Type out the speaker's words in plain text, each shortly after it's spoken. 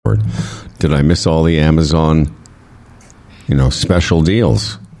airport. Did I miss all the Amazon, special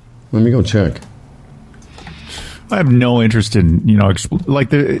deals? Let me go check. I have no interest in,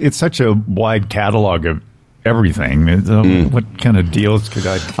 it's such a wide catalog of everything. What kind of deals could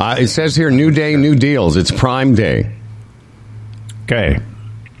I... It says here, new day, new deals. It's Prime Day. Okay.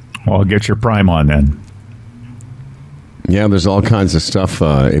 Well, I'll get your Prime on then. Yeah, there's all kinds of stuff.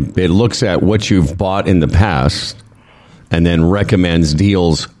 It looks at what you've bought in the past and then recommends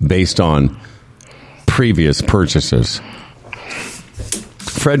deals based on previous purchases.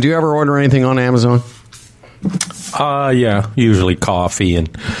 Fred, do you ever order anything on Amazon? Yeah, usually coffee and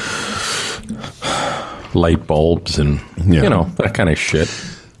light bulbs and, that kind of shit.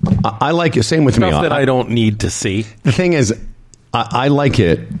 I like it. Same with me. Stuff that I don't need to see. The thing is, I like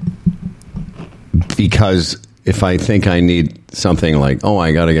it because if I think I need something like,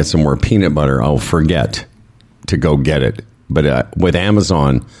 I got to get some more peanut butter, I'll forget to go get it. But with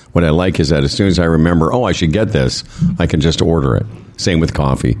Amazon, what I like is that as soon as I remember, I should get this, I can just order it. Same with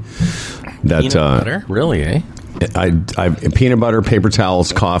coffee. Peanut butter? Really, eh? I peanut butter, paper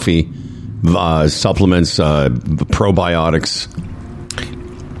towels, coffee, supplements, probiotics.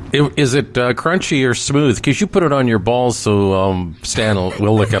 Is it crunchy or smooth? Because you put it on your balls so Stan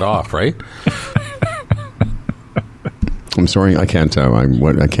will lick it off, right? I'm sorry, I can't.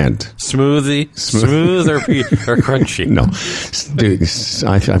 I can't. Smooth or crunchy? No, dude,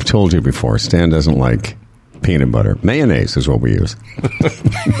 I've told you before. Stan doesn't like peanut butter. Mayonnaise is what we use.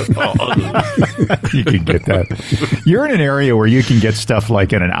 You can get that. You're in an area where you can get stuff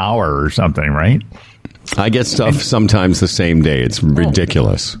like in an hour or something, right? I get stuff sometimes the same day. It's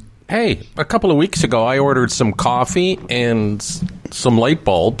ridiculous. Hey, a couple of weeks ago, I ordered some coffee and some light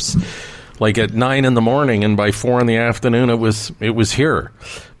bulbs, like at 9 in the morning, and by 4 in the afternoon, it was here.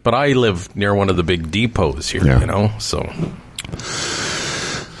 But I live near one of the big depots here, so.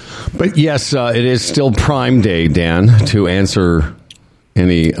 But yes, it is still Prime Day, Dan, to answer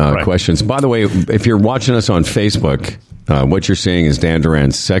any questions. By the way, if you're watching us on Facebook, what you're seeing is Dan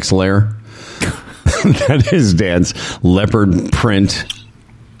Duran's sex lair. That is Dan's leopard print.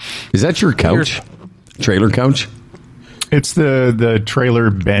 Is that your couch? Trailer couch? It's the trailer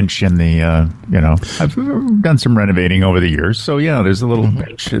bench in the, I've done some renovating over the years. So, yeah, there's a little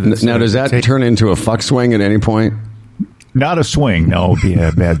bench. Now, does that turn into a fuck swing at any point? Not a swing. No, it'd be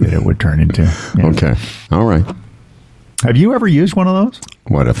a bad bit it would turn into. Yeah. Okay. All right. Have you ever used one of those?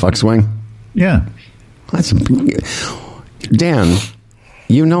 What, a fuck swing? Yeah. Dan,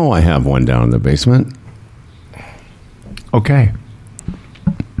 I have one down in the basement. Okay.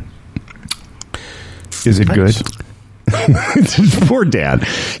 Is it good? Poor Dan.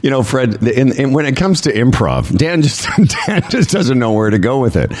 Fred, when it comes to improv, Dan just doesn't know where to go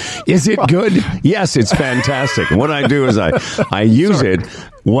with it. Is it good? Yes, it's fantastic. What I do is I use it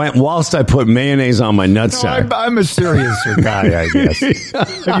whilst I put mayonnaise on my nutsack. No, I'm a seriouser guy, I guess.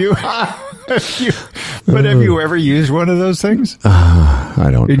 Have you ever used one of those things? I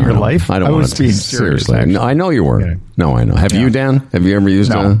don't. In your life? I don't want to be seriously. No, I know you were. Yeah. No, I know. Have you, Dan? Have you ever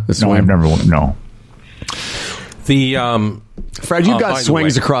used a swing? No, I've never. No. Fred, you've got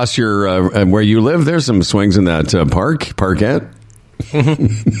swings across your where you live. There's some swings in that parkette.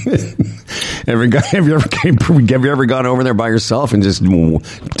 Have you ever gone over there by yourself and just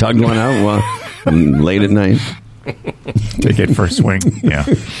tugged one out late at night? Take it for a swing. Yeah.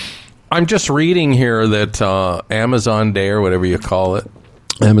 I'm just reading here that Amazon Day, or whatever you call it,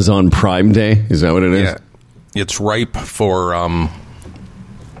 Amazon Prime Day, is that what it is? Yeah, it's ripe for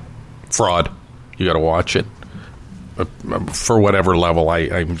fraud. You got to watch it. For whatever level,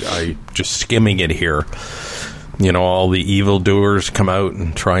 I'm just skimming it here. All the evildoers come out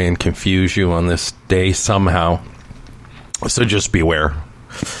and try and confuse you on this day somehow. So just beware.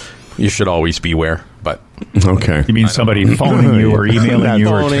 You should always beware. But okay, you mean somebody phoning you or emailing you,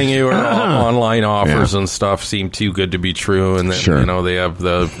 phoning you, or online offers and stuff seem too good to be true, and then they have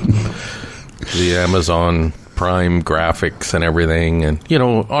the Amazon Prime graphics and everything, and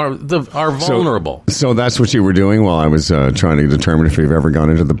are vulnerable. So that's what you were doing while I was trying to determine if you've ever gone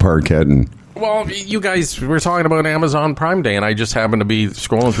into the parkette and. Well, you guys were talking about Amazon Prime Day, and I just happened to be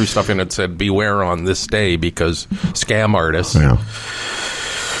scrolling through stuff, and it said beware on this day because scam artists. Yeah.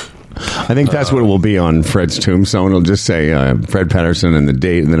 I think that's what it will be on Fred's tombstone. It'll just say Fred Patterson and the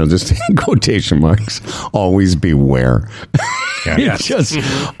date, and then it'll just say in quotation marks, always beware. Yeah. Just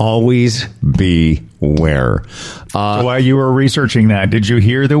always beware. So while you were researching that, did you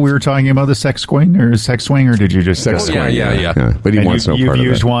hear that we were talking about the sex swing, or did you just... Sex swing, yeah. But he wants no part of it. You've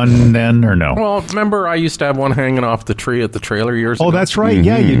used one then, or no? Well, remember I used to have one hanging off the tree at the trailer years ago? Oh, that's right. Mm-hmm.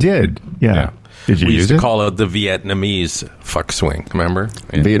 Yeah, you did. Yeah. Did you we use used to it? call it the Vietnamese fuck swing. Remember?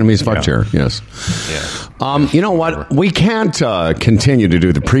 Vietnamese fuck chair, yes. Yeah. You know what? We can't continue to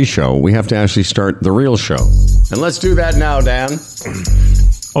do the pre-show. We have to actually start the real show. And let's do that now, Dan.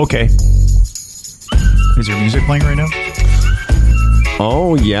 Okay. Is your music playing right now?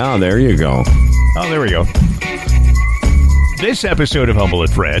 Oh, yeah, there you go. Oh, there we go. This episode of Humble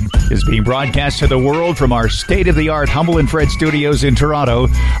and Fred is being broadcast to the world from our state-of-the-art Humble and Fred studios in Toronto,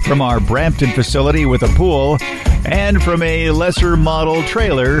 from our Brampton facility with a pool, and from a lesser model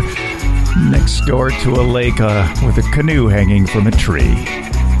trailer next door to a lake with a canoe hanging from a tree.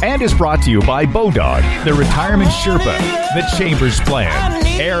 And is brought to you by Bodog, the Retirement Sherpa, The Chambers Plan,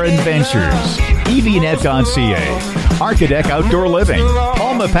 Aaron Ventures, EVNet.ca, Architect Outdoor Living,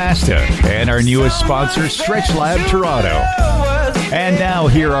 Palma Pasta, and our newest sponsor, Stretch Lab Toronto. And now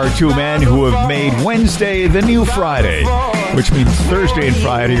here are two men who have made Wednesday the new Friday, which means Thursday and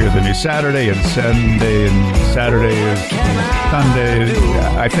Friday are the new Saturday, and Sunday and Saturday is Sunday,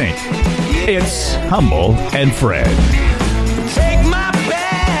 I think. It's Humble and Fred. Take my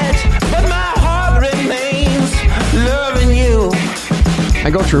badge, but my heart remains loving you.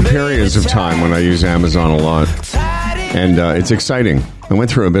 I go through periods of time when I use Amazon a lot, and it's exciting. I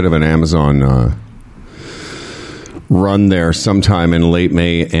went through a bit of an Amazon run there sometime in late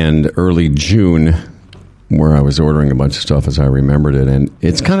May and early June, where I was ordering a bunch of stuff as I remembered it, and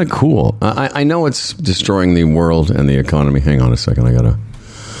it's kind of cool. I know it's destroying the world and the economy. Hang on a second, I gotta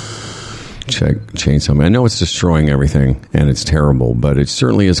change something. I know it's destroying everything, and it's terrible, but it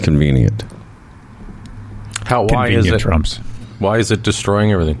certainly is convenient. Why is it? Trumps. Why is it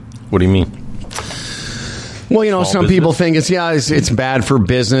destroying everything? What do you mean? Well, you know, some people think it's bad for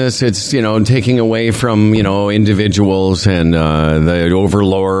business. It's, you know, taking away from, you know, individuals and the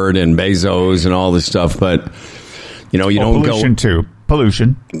overlord and Bezos and all this stuff. But, you know, you don't pollution too.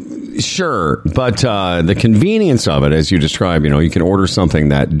 Pollution. Sure. But the convenience of it, as you described, you know, you can order something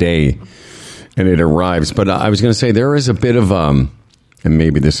that day and it arrives. But I was going to say there is a bit of, and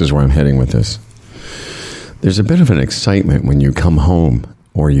maybe this is where I'm heading with this. There's a bit of an excitement when you come home,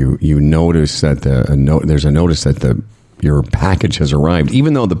 or you notice that there's a notice that your package has arrived,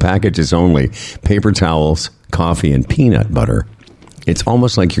 even though the package is only paper towels, coffee, and peanut butter. It's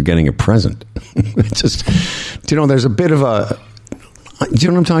almost like you're getting a present. It's just, you know, there's a bit of a, do you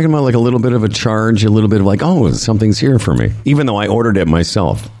know what I'm talking about? Like a little bit of a charge, a little bit of like, oh, something's here for me, even though I ordered it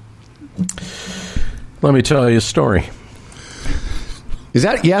myself. Let me tell you a story. Is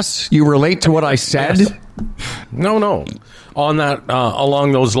that, yes, you relate to what I said? Yes. No. On that,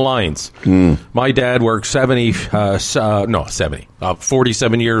 along those lines, my dad worked 47 years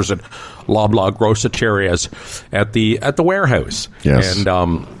at Loblaw Groceries at the warehouse. Yes. And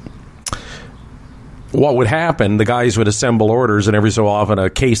what would happen, the guys would assemble orders, and every so often a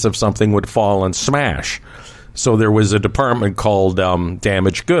case of something would fall and smash. So there was a department called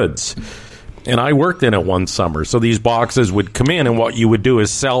damaged goods. And I worked in it one summer. So these boxes would come in, and what you would do is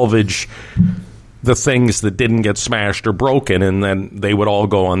salvage the things that didn't get smashed or broken, and then they would all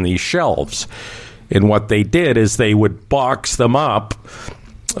go on these shelves. And what they did is they would box them up.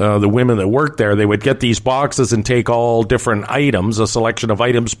 The women that worked there, they would get these boxes and take all different items, a selection of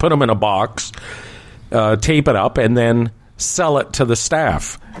items, put them in a box, tape it up, and then sell it to the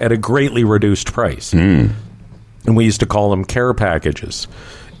staff at a greatly reduced price. And we used to call them care packages.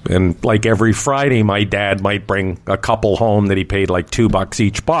 And like every Friday, my dad might bring a couple home that he paid like $2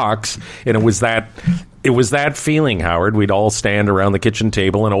 each box. And it was that feeling, Howard. We'd all stand around the kitchen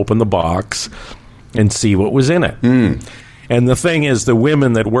table and open the box and see what was in it. And the thing is, the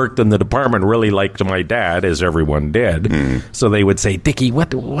women that worked in the department really liked my dad, as everyone did. So they would say, Dickie,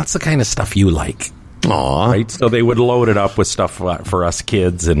 what's the kind of stuff you like? Aww. Right? So they would load it up with stuff for us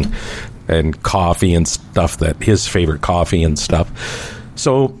kids and coffee and stuff, that his favorite coffee and stuff.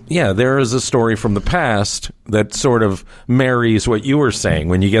 So, yeah, there is a story from the past that sort of marries what you were saying.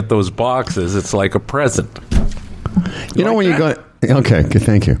 When you get those boxes, it's like a present. You know, when you go... Okay, good,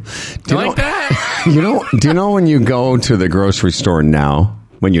 thank you. Do you like that? Do you know when you go to the grocery store now,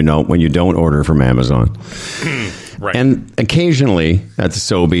 when you don't order from Amazon? Right. And occasionally, at the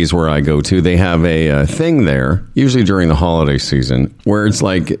Sobeys where I go to, they have a thing there, usually during the holiday season, where it's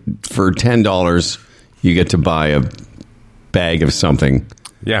like, for $10, you get to buy a bag of something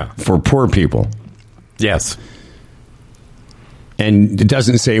for poor people. Yes. And it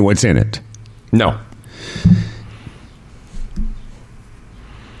doesn't say what's in it. No.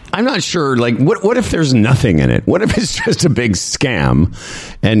 I'm not sure, like, what if there's nothing in it? What if it's just a big scam?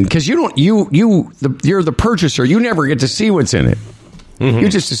 And because you're the purchaser, you never get to see what's in it. You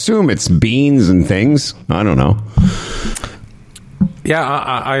just assume it's beans and things. I don't know.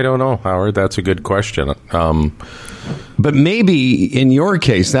 Yeah, I don't know, Howard. That's a good question. But maybe in your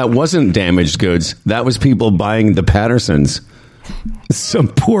case, that wasn't damaged goods. That was people buying the Pattersons. Some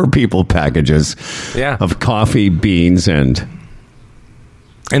poor people packages of coffee, beans, and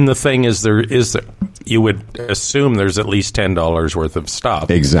the thing is, you would assume there's at least $10 worth of stuff.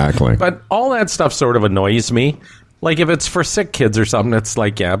 Exactly. But all that stuff sort of annoys me. Like if it's for sick kids or something, it's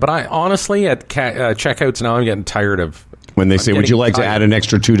like, yeah. But I honestly, at checkouts now, I'm getting tired of... When they say, would you like to add an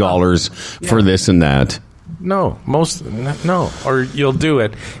extra $2 for this and that? No. Or you'll do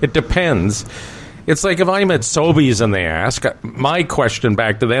it. It depends. It's like if I'm at Sobeys and they ask, my question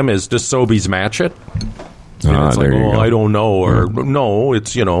back to them is, does Sobeys match it? And it's like, I don't know. Or no,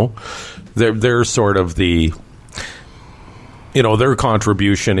 it's, they're sort of the... their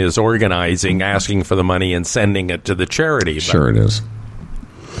contribution is organizing, asking for the money, and sending it to the charity. Sure it is.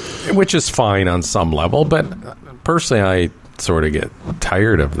 Which is fine on some level, but personally, I sort of get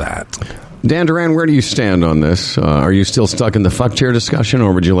tired of that. Dan Duran, where do you stand on this? Are you still stuck in the fuck chair discussion,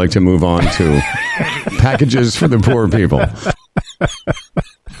 or would you like to move on to packages for the poor people?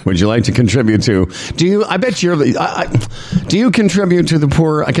 Would you like to contribute to... Do you contribute to the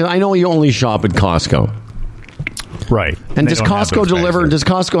poor? Because I know you only shop at Costco. Right. And does Costco deliver? Does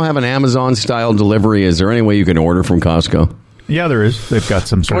Costco have an Amazon-style delivery? Is there any way you can order from Costco? Yeah, there is. They've got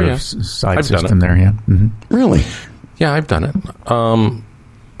some sort of side system there, yeah. Mm-hmm. Really? Yeah, I've done it.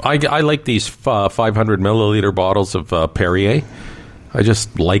 I like these 500 milliliter bottles of Perrier. I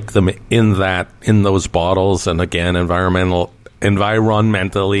just like them in those bottles, and again,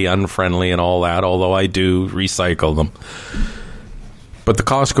 environmentally unfriendly and all that, although I do recycle them. But the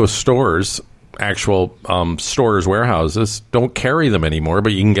Costco stores, actual stores, warehouses, don't carry them anymore,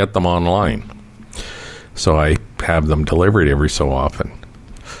 but you can get them online. So I have them delivered every so often.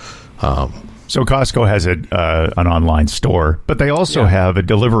 So Costco has an online store, but they also have a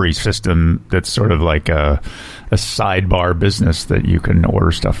delivery system that's sort of like a sidebar business that you can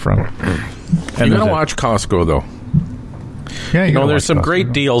order stuff from. And you're going to watch Costco, though. Yeah, there's some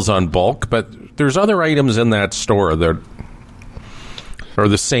great deals on bulk, but there's other items in that store that are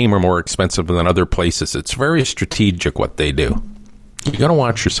the same or more expensive than other places. It's very strategic what they do. You got to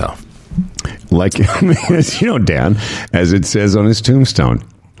watch yourself. Like, Dan, as it says on his tombstone,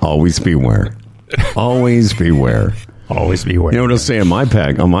 always beware. Always beware. Always beware. You know what it'll say on my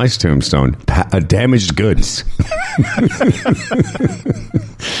tombstone? Damaged goods.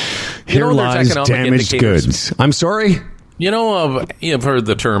 Here lies damaged goods. I'm sorry? You've heard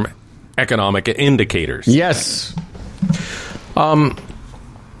the term economic indicators. Yes. The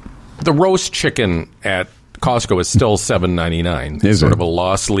roast chicken at Costco is still $7.99. It's sort of a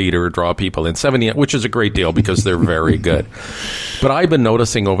loss leader, draw people in, $70, which is a great deal because they're very good. But I've been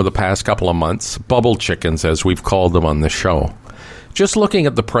noticing over the past couple of months, bubble chickens, as we've called them on the show, just looking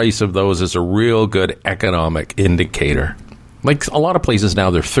at the price of those is a real good economic indicator. Like a lot of places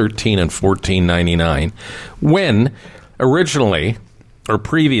now, they're $13 and $14.99. When originally or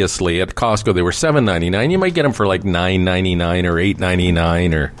previously at Costco they were $7.99, you might get them for like $9.99 or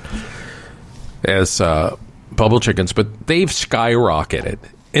 $8.99 or as bubble chickens, but they've skyrocketed.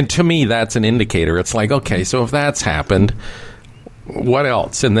 And to me, that's an indicator. It's like, okay, so if that's happened, what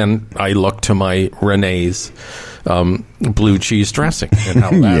else? And then I look to my Renee's blue cheese dressing and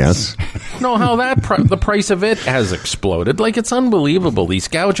how that's, the price of it has exploded. Like, it's unbelievable. These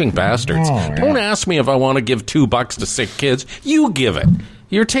gouging bastards. Don't ask me if I want to give $2 to sick kids. You give it.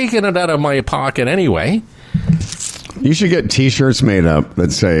 You're taking it out of my pocket anyway. You should get T-shirts made up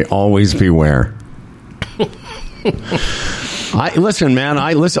that say "Always beware." Listen, man.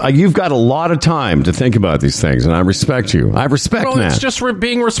 You've got a lot of time to think about these things, and I respect you. I respect that. Well, it's just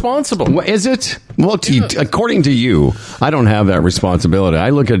being responsible. Is it? Well, according to you, I don't have that responsibility.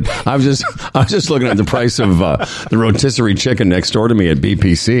 I was just looking at the price of the rotisserie chicken next door to me at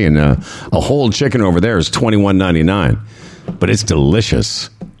BPC, and a whole chicken over there is $21.99, but it's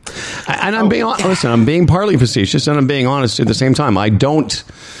delicious. And I'm being partly facetious, and I'm being honest at the same time. I don't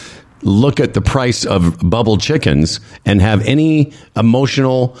look at the price of bubble chickens and have any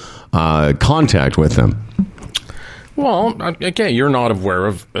emotional contact with them. Well, okay, you're not aware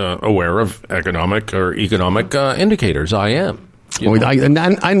of economic indicators. I am.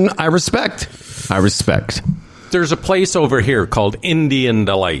 I respect. There's a place over here called Indian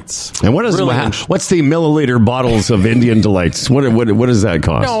Delights. And what's the milliliter bottles of Indian Delights? What does that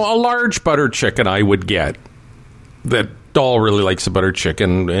cost? No, a large butter chicken I would get. That Doll really likes a butter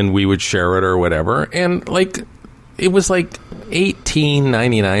chicken, and we would share it or whatever. And like, it was like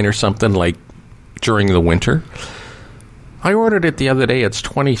 $18.99 or something, like during the winter. I ordered it the other day. It's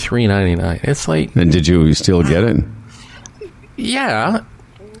 $23.99. It's like, and did you still get it? Yeah.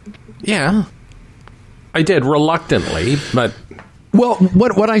 I did reluctantly, but well,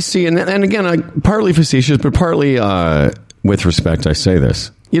 what I see, and again, partly facetious, but partly with respect, I say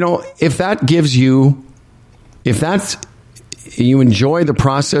this. If that's you enjoy the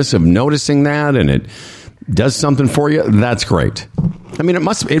process of noticing that, and it does something for you, that's great. I mean,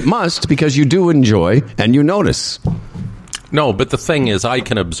 it must because you do enjoy and you notice. No, but the thing is, I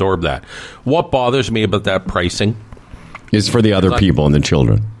can absorb that. What bothers me about that pricing is for the other people and the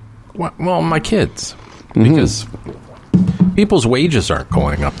children. Well, my kids, because people's wages aren't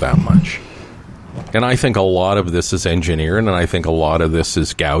going up that much. And I think a lot of this is engineering, and I think a lot of this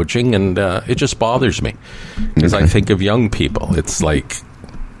is gouging, and it just bothers me. Because I think of young people. It's like,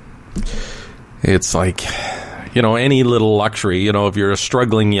 any little luxury, if you're a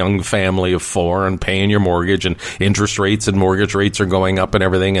struggling young family of 4 and paying your mortgage, and interest rates and mortgage rates are going up and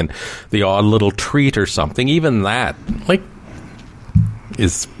everything, and the odd little treat or something, even that,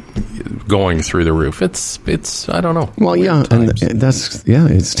 is going through the roof. It's I don't know. Well, yeah, and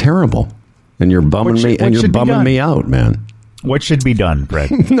it's terrible. And you're bumming me out, man. What should be done, Brett?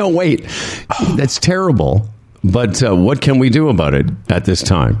 No, wait. That's terrible. But what can we do about it at this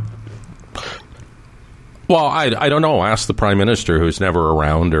time? Well, I don't know. Ask the Prime Minister, who's never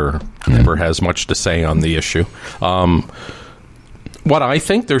around or never has much to say on the issue. What I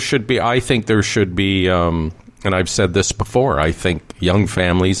think there should be, and I've said this before, I think young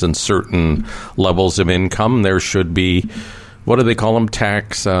families and certain levels of income, there should be, what do they call them,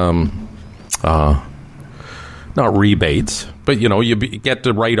 tax... not rebates, but you get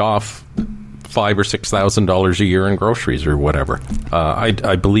to write off $5,000 or $6,000 a year in groceries or whatever.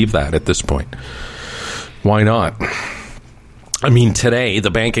 I believe that at this point. Why not? I mean, today the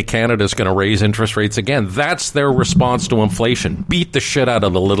Bank of Canada is going to raise interest rates again. That's their response to inflation. Beat the shit out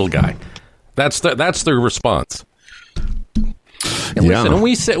of the little guy. That's their response. And listen, and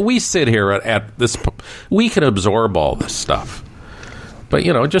we sit here at this. We can absorb all this stuff. But,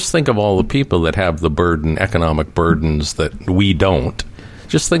 just think of all the people that have the economic burdens that we don't.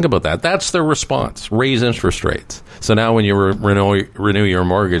 Just think about that. That's their response. Raise interest rates. So now when you renew your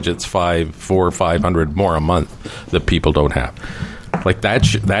mortgage, it's $400 or $500 more a month that people don't have.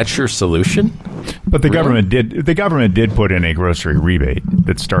 That's your solution? But the government did put in a grocery rebate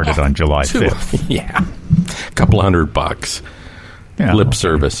that started on July 5th. Yeah. A couple $100. Yeah. Lip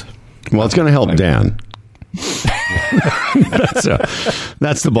service. Well, it's going to help Dan.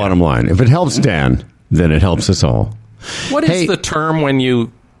 That's the bottom line. If it helps Dan, then it helps us all. What is the term when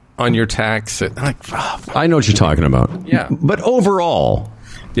you on your tax? I know what you're talking about. Yeah, but overall,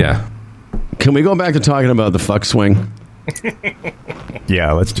 yeah. Can we go back to talking about the fuck swing?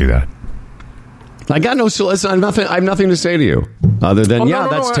 Yeah, let's do that. I got no. I have nothing to say to you other than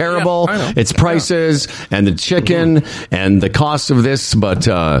that's terrible. Yeah, it's prices and the chicken and the cost of this, but.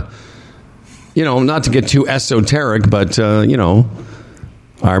 Not to get too esoteric, but,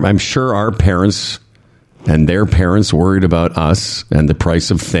 I'm sure our parents and their parents worried about us and the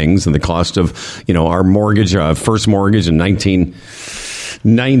price of things and the cost of, our mortgage, first mortgage in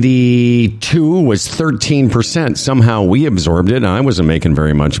 1992 was 13%. Somehow we absorbed it, and I wasn't making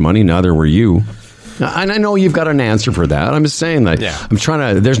very much money. Neither were you. And I know you've got an answer for that. I'm just saying that I'm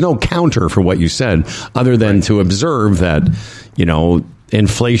trying to, there's no counter for what you said other than to observe that,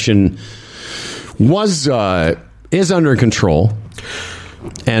 inflation is under control,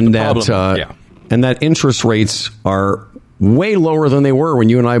 and that interest rates are way lower than they were when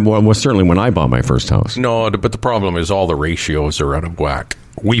you and I certainly when I bought my first house. No, but the problem is all the ratios are out of whack.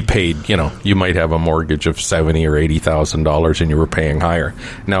 We paid, you might have a mortgage of $70,000 or $80,000, and you were paying higher.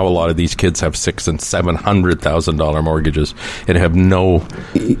 Now a lot of these kids have $600,000 and $700,000 mortgages and have no.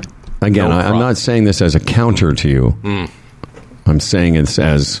 Again, I'm not saying this as a counter to you. I'm saying it's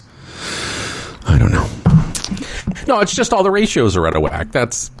as. I don't know. No, it's just all the ratios are out of whack.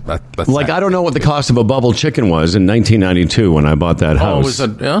 That's I don't know what the cost of a bubble chicken was in 1992 when I bought that house. Oh, was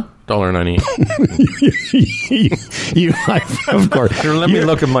it $1.98? Of course. Here, let me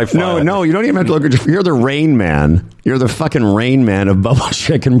look at my file. No, you don't even have to look at. You're the Rain Man. You're the fucking Rain Man of bubble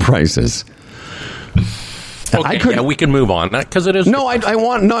chicken prices. Okay, we can move on because it is. No, I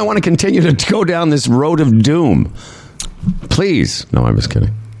want to continue to go down this road of doom. Please, no, I'm just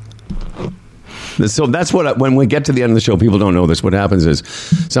kidding. So that's what, when we get to the end of the show, people don't know this. What happens is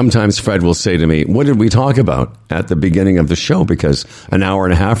sometimes Fred will say to me, what did we talk about at the beginning of the show? Because an hour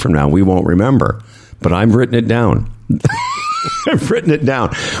and a half from now, we won't remember. But I've written it down. I've written it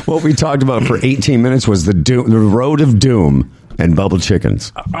down. What we talked about for 18 minutes was the road of doom and bubble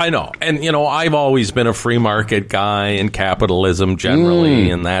chickens. I know. And, I've always been a free market guy and capitalism generally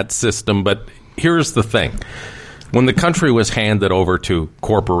in that system. But here's the thing. when the country was handed over to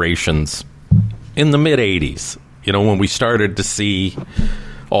corporations in the mid-'80s, when we started to see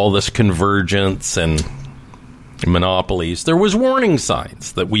all this convergence and monopolies, there was warning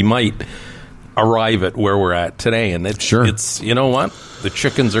signs that we might arrive at where we're at today. And it's you know what? The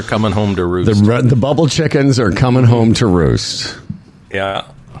chickens are coming home to roost. The bubble chickens are coming home to roost. Yeah.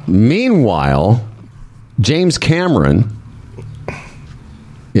 Meanwhile, James Cameron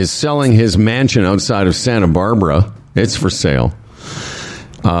is selling his mansion outside of Santa Barbara. It's for sale.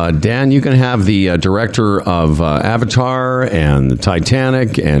 Dan, you can have the director of Avatar and the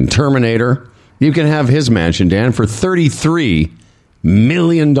Titanic and Terminator. You can have his mansion, Dan, for $33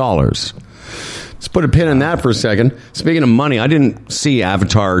 million. Let's put a pin in that for a second. Speaking of money, I didn't see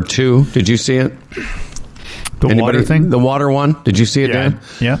Avatar 2. Did you see it? Water thing? The water one? Did you see it, Dan?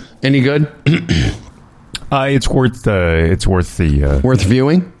 Yeah. Any good? It's worth the... Worth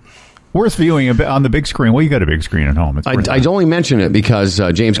viewing? Worth viewing on the big screen. Well, you got a big screen at home. I only mention it because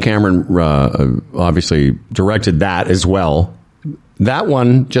James Cameron obviously directed that as well. That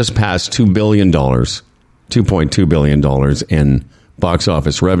one just passed $2 billion, $2.2 billion in box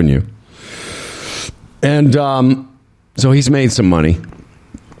office revenue. And so he's made some money.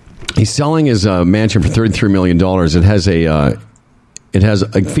 He's selling his mansion for $33 million.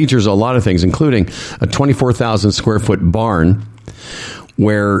 It features a lot of things, including a 24,000 square foot barn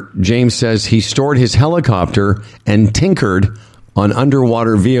where James says he stored his helicopter and tinkered on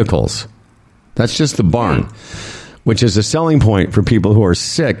underwater vehicles. That's just the barn, which is a selling point for people who are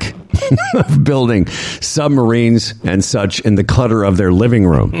sick of building submarines and such in the clutter of their living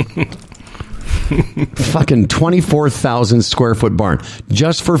room. Fucking 24,000 square foot barn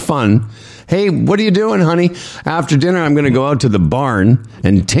just for fun. Hey, what are you doing, honey? After dinner, I'm going to go out to the barn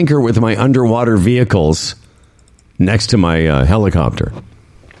and tinker with my underwater vehicles next to my helicopter.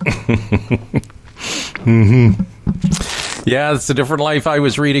 Yeah, it's a different life. I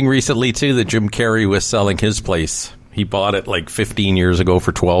was reading recently, too, that Jim Carrey was selling his place. He bought it like 15 years ago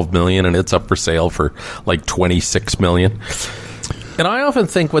for $12 million, and it's up for sale for like $26 million. And I often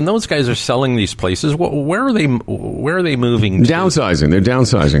think when those guys are selling these places, where are they moving to? Downsizing. They're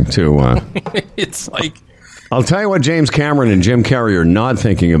downsizing to... It's like... I'll tell you what James Cameron and Jim Carrey are not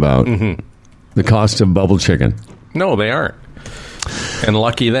thinking about. The cost of bubble chicken. No, they aren't. And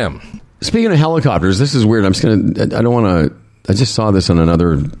lucky them. Speaking of helicopters, this is weird. I just saw this on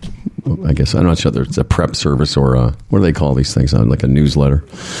another, I guess, I'm not sure it's a prep service or what do they call these things? Like a newsletter.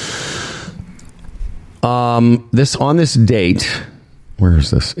 On this date, where is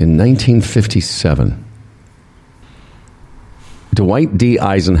this? In 1957, Dwight D.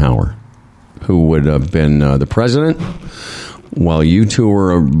 Eisenhower, who would have been the president while you two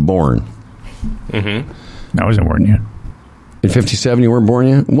were born. Mm-hmm. I wasn't born yet. In 57, you weren't born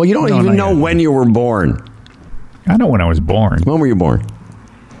yet? Well, you don't even know when you were born. I know when I was born. When were you born?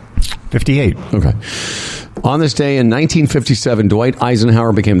 58. Okay. On this day in 1957, Dwight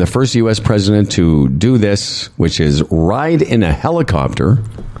Eisenhower became the first U.S. president to do this, which is ride in a helicopter.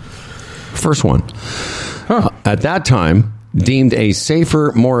 First one. At that time, deemed a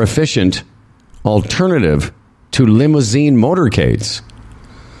safer, more efficient alternative to limousine motorcades.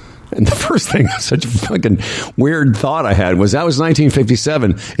 And the first thing, such a fucking weird thought I had was that was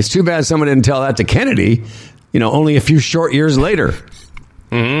 1957. It's too bad someone didn't tell that to Kennedy, only a few short years later.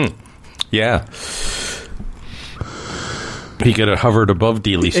 Mm-hmm. Yeah. He could have hovered above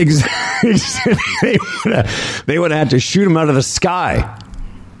Dealey. Exactly. They would have had to shoot him out of the sky.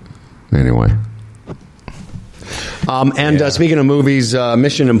 Anyway. Speaking of movies,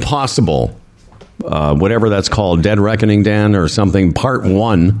 Mission Impossible, whatever that's called, Dead Reckoning, Dan, or something, part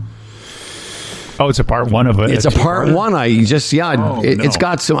 1. Oh, it's a part 1 of it. It's a part 1. It's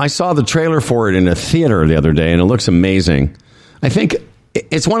got some. I saw the trailer for it in a theater the other day, and it looks amazing. I think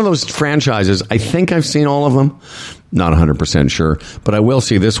it's one of those franchises. I think I've seen all of them. Not 100% sure, but I will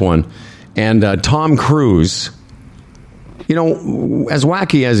see this one. And Tom Cruise, as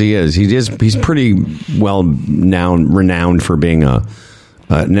wacky as he is, he's pretty well renowned for being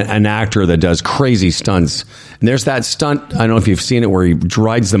an actor that does crazy stunts. And there's that stunt, I don't know if you've seen it, where he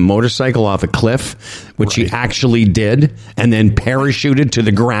rides the motorcycle off a cliff, which he actually did, and then parachuted to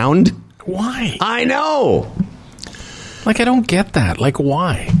the ground. Why? I know. I don't get that.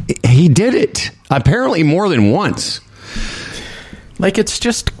 Why? He did it. Apparently more than once. It's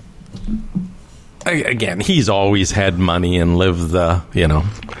just... Again, he's always had money and lived the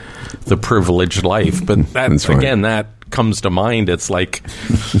privileged life. But that's right. Again, that comes to mind. It's like...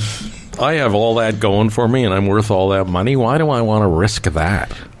 I have all that going for me, and I'm worth all that money. Why do I want to risk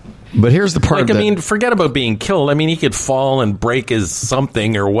that? But here's the part. Like, I mean, forget about being killed. I mean, he could fall and break his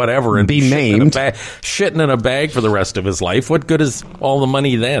something or whatever and be maimed, shitting in a bag for the rest of his life. What good is all the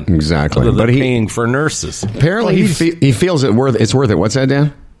money then? Exactly. Other than paying for nurses. Apparently, he feels it's worth it. What's that,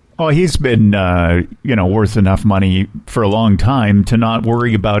 Dan? Oh, he's been, worth enough money for a long time to not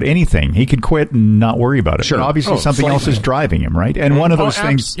worry about anything. He could quit and not worry about it. Sure. But obviously, something else is driving him, right? And one of those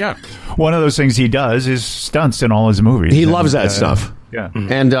things, one of those things he does is stunts in all his movies. He loves that stuff. Yeah.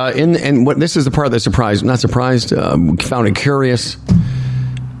 And what this is the part that found it curious,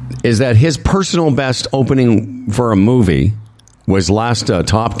 is that his personal best opening for a movie was last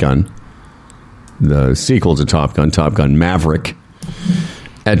Top Gun, the sequel to Top Gun Maverick,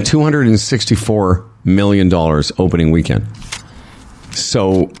 at $264 million opening weekend.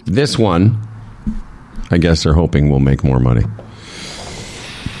 So this one, I guess they're hoping will make more money.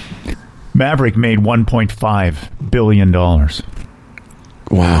 Maverick made $1.5 billion.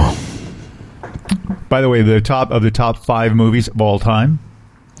 Wow. By the way, the top 5 movies of all time.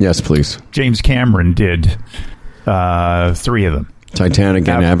 Yes, please. James Cameron did 3 of them. Titanic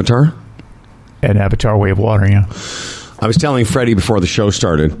and Avatar? And Avatar: Way of Water, yeah. I was telling Freddie before the show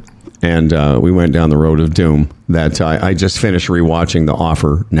started, and we went down the road of doom, that I just finished rewatching The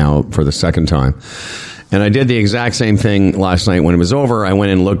Offer now for the second time. And I did the exact same thing last night when it was over. I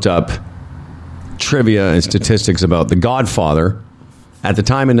went and looked up trivia and statistics about The Godfather. At the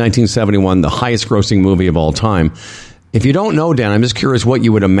time in 1971, the highest grossing movie of all time. If you don't know, Dan, I'm just curious what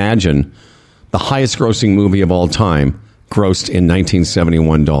you would imagine the highest grossing movie of all time grossed in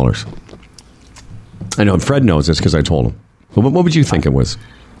 1971 dollars. I know Fred knows this because I told him. But what would you think it was?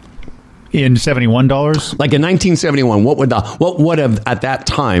 In $71? Like in 1971, what would have at that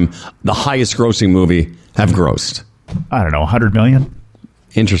time the highest grossing movie have grossed? I don't know, 100 million?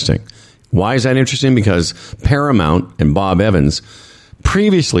 Interesting. Why is that interesting? Because Paramount and Bob Evans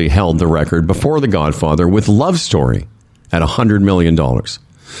previously held the record before The Godfather with Love Story at $100 million.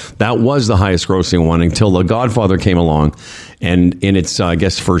 That was the highest grossing one until The Godfather came along, and in its,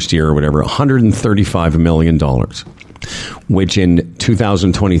 first year or whatever, $135 million, which in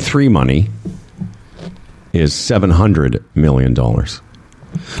 2023 money is $700 million.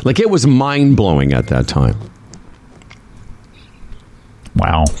 Like, it was mind-blowing at that time.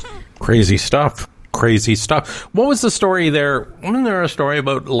 Wow. Crazy stuff. What was the story there? Wasn't there a story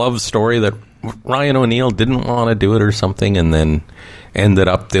about Love Story that Ryan O'Neal didn't want to do it or something and then ended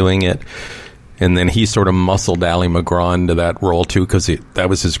up doing it? And then he sort of muscled Ally McGraw into that role too because that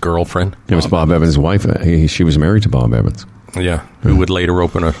was his girlfriend. It was Bob Evans' wife. She was married to Bob Evans. Yeah, who would later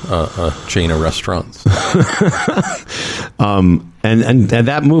open a chain of restaurants. And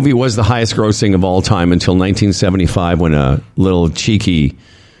that movie was the highest grossing of all time until 1975 when a little cheeky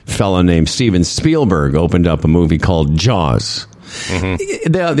fellow named Steven Spielberg opened up a movie called Jaws.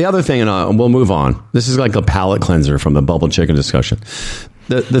 Mm-hmm. The other thing, and we'll move on. This is like a palate cleanser from the bubble chicken discussion.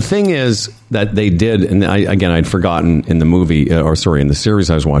 The thing is that they did, and I'd forgotten in the movie, in the series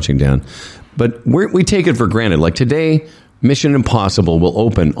I was watching, Dan, but we take it for granted. Like today, Mission Impossible will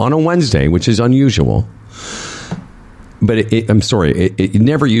open on a Wednesday, which is unusual. But it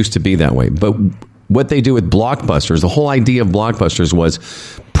never used to be that way. But what they do with blockbusters, the whole idea of blockbusters was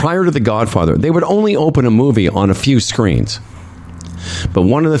prior to The Godfather, they would only open a movie on a few screens. But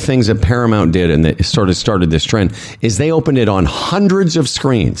one of the things that Paramount did, and that sort of started this trend, is they opened it on hundreds of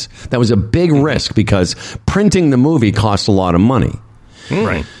screens. That was a big risk because printing the movie cost a lot of money.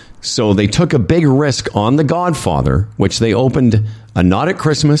 Right. So they took a big risk on The Godfather, which they opened not at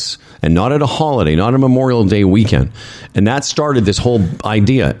Christmas and not at a holiday, not a Memorial Day weekend. And that started this whole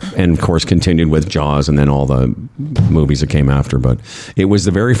idea, and of course continued with Jaws and then all the movies that came after. But it was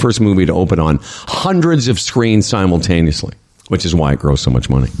the very first movie to open on hundreds of screens simultaneously, which is why it grossed so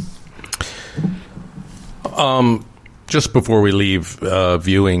much money. Just before we leave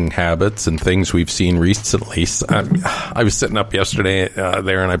viewing habits and things we've seen recently, I was sitting up yesterday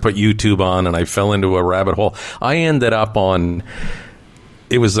there and I put YouTube on and I fell into a rabbit hole. I ended up on,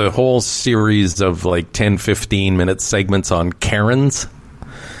 it was a whole series of like 10, 15-minute segments on Karen's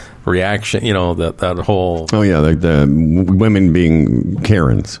reaction, that whole... Oh, yeah, the women being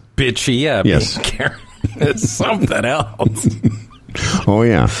Karens. Bitchy, yeah. Yes. Karen. It's something else. Oh,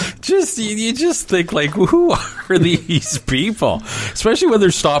 yeah. You just think, like, who are these people? Especially when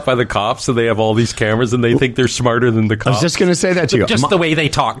they're stopped by the cops and they have all these cameras and they think they're smarter than the cops. I was just going to say that to you. Just the way they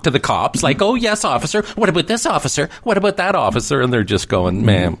talk to the cops. Like, oh, yes, officer. What about this officer? What about that officer? And they're just going,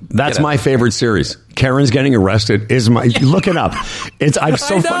 ma'am. That's my favorite series. Karen's Getting Arrested is my... Look it up. I've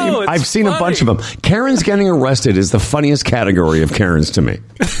funny. I've seen a bunch of them. Karen's Getting Arrested is the funniest category of Karens to me.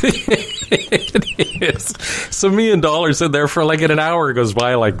 It is. So me and Dollar sit there for like an hour goes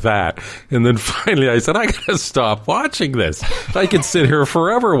by like that. And then finally I said, I got to stop watching this. I could sit here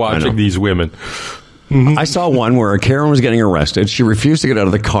forever watching these women. I saw one where Karen was getting arrested. She refused to get out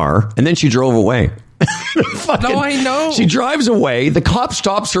of the car, and then she drove away. No, I know. She drives away. The cop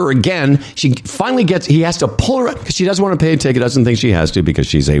stops her again. She finally he has to pull her because she doesn't want to pay a ticket, doesn't think she has to because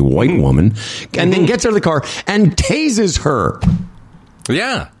she's a white woman, and then gets out of the car and tases her.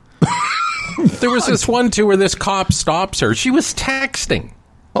 Yeah. There was this one, too, where this cop stops her. She was texting.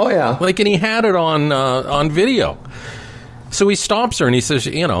 Oh, yeah. And he had it on video. So he stops her and he says,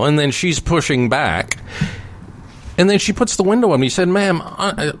 and then she's pushing back. And then she puts the window on. He said, ma'am,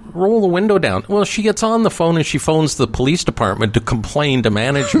 roll the window down. Well, she gets on the phone and she phones the police department to complain to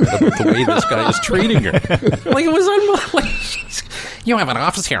management about the way this guy is treating her. It was unbelievable. You have an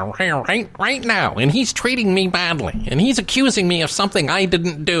officer here right now, and he's treating me badly. And he's accusing me of something I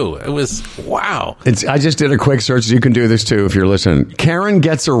didn't do. It was, wow. I just did a quick search. You can do this, too, if you're listening. Karen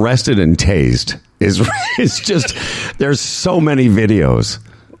gets arrested and tased. It's just, there's so many videos.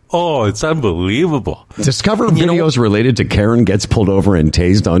 Oh, it's unbelievable. Discover videos related to Karen gets pulled over and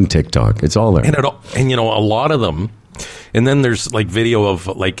tased on TikTok. It's all there. And a lot of them. And then there's video of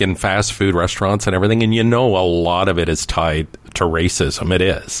in fast food restaurants and everything. And a lot of it is tied to racism. It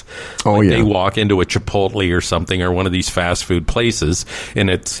is. Oh, yeah. They walk into a Chipotle or something or one of these fast food places and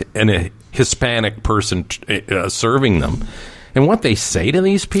it's a Hispanic person serving them. And what they say to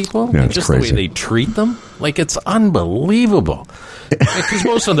these people, and just crazy. The way they treat them, it's unbelievable. Because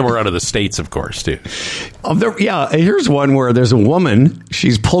most of them are out of the States, of course, too. Here's one where there's a woman.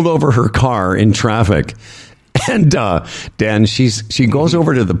 She's pulled over her car in traffic. And, Dan, she goes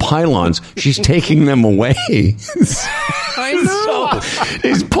over to the pylons. She's taking them away. I know. So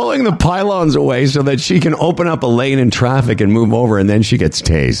he's pulling the pylons away so that she can open up a lane in traffic and move over, and then she gets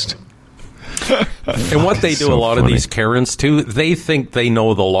tased. And what they do, a lot of these Karens, too, they think they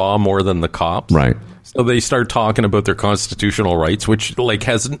know the law more than the cops. Right. So they start talking about their constitutional rights, which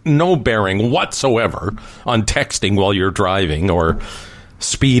has no bearing whatsoever on texting while you're driving or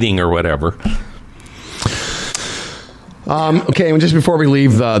speeding or whatever. Okay, and just before we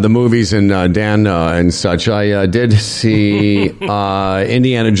leave the movies and Dan and such, I did see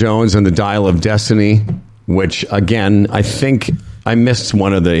Indiana Jones and the Dial of Destiny, which, again, I think I missed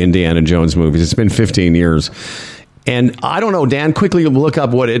one of the Indiana Jones movies. It's been 15 years. And I don't know, Dan, quickly look up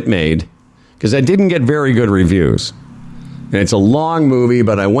what it made, because I didn't get very good reviews. And it's a long movie,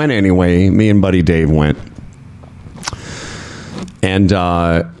 but I went anyway. Me and Buddy Dave went. And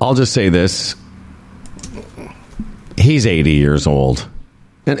I'll just say this. He's 80 years old.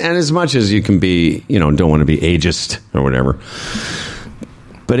 And as much as you can be, don't want to be ageist or whatever.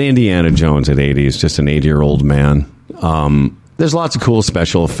 But Indiana Jones at 80 is just an 80-year-old man. There's lots of cool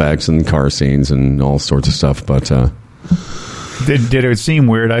special effects and car scenes and all sorts of stuff, but... Did it seem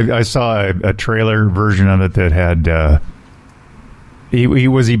weird? I saw a trailer version of it that had...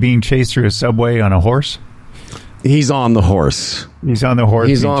 Was he being chased through a subway on a horse? He's on the horse. He's on the horse.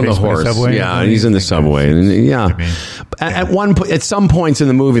 He's on the horse. Yeah, he's in the subway. Yeah. At some points in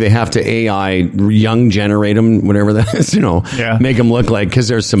the movie, they have to AI young generate him, whatever that is. Make him look like, because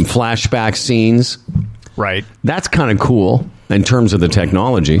there's some flashback scenes. Right. That's kind of cool in terms of the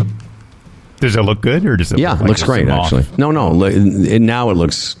technology. Does it look good, or does it? Yeah, it looks great actually. No. Now it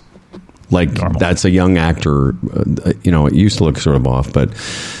looks like normal. That's a young actor. It used to look sort of off, but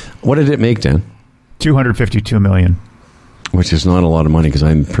what did it make, Dan? $252 million. Which is not a lot of money, because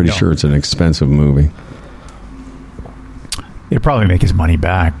I'm pretty sure it's an expensive movie. It'd probably make his money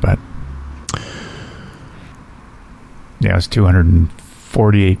back, but yeah, it's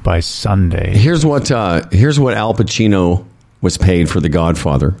 248 by Sunday. Here's what Al Pacino was paid for The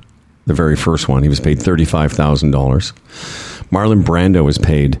Godfather, the very first one. He was paid $35,000. Marlon Brando was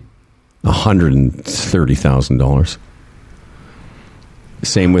paid $130,000.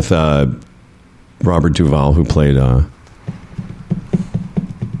 Same with Robert Duvall, who played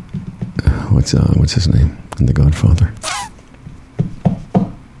what's his name in The Godfather?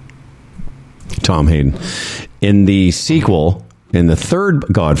 Tom Hayden. In the sequel, in the third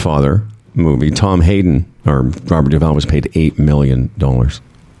Godfather movie, Tom Hayden or Robert Duvall was paid $8 million.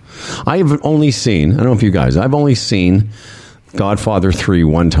 I have only seen, I don't know if you guys, I've only seen Godfather 3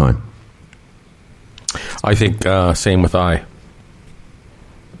 one time. I think same with I.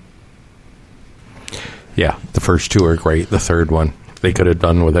 Yeah, the first two are great. The third one, they could have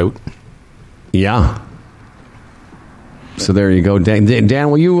done without. Yeah. So there you go. Dan,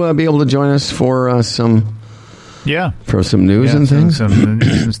 will you be able to join us for some... Yeah. For some news and things? Some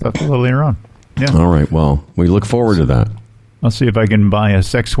news and stuff a little later on. Yeah. All right. Well, we look forward to that. I'll see if I can buy a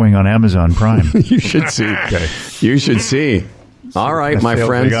sex swing on Amazon Prime. You should see. Okay. You should see. All right, my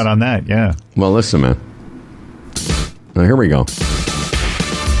friends. I got on that, yeah. Well, listen, man. Now, here we go.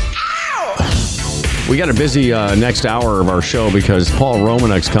 We got a busy next hour of our show because Paul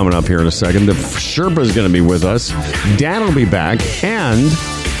Romanuk's coming up here in a second. The Sherpa's going to be with us. Dan will be back. And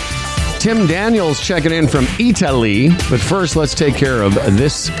Tim Daniels checking in from Italy. But first, let's take care of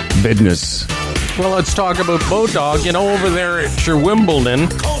this business. Well, let's talk about Bodog. You know, over there at your Wimbledon,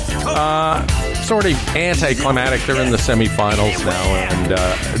 sort of anticlimactic. They're in the semifinals now,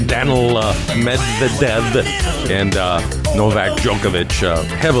 and Daniil Medvedev and Novak Djokovic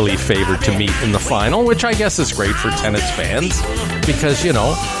heavily favored to meet in the final, which I guess is great for tennis fans because, you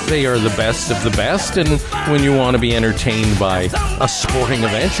know, they are the best of the best, and when you want to be entertained by a sporting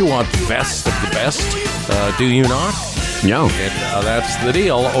event, you want the best of the best, do you not? Yeah. And that's the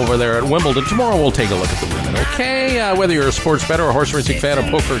deal over there at Wimbledon. Tomorrow we'll take a look at the women, okay? Whether you're a sports bettor, a horse racing fan, a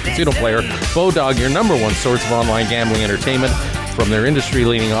poker or casino player, Bodog, your number one source of online gambling entertainment. From their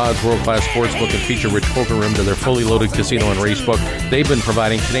industry-leading odds, world-class sportsbook, and feature-rich poker room to their fully loaded casino and racebook, they've been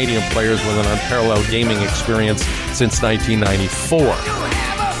providing Canadian players with an unparalleled gaming experience since 1994.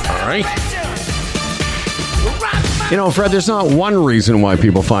 All right? You know, Fred, there's not one reason why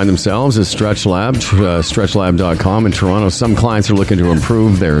people find themselves at Stretch Lab, stretchlab.com in Toronto. Some clients are looking to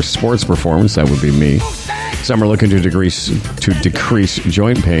improve their sports performance. That would be me. Some are looking to decrease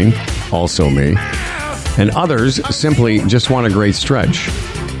joint pain. Also me. And others simply just want a great stretch.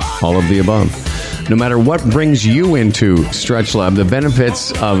 All of the above. No matter what brings you into Stretch Lab, the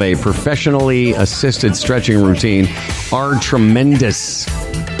benefits of a professionally assisted stretching routine are tremendous.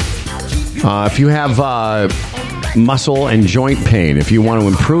 If you have muscle and joint pain, if you want to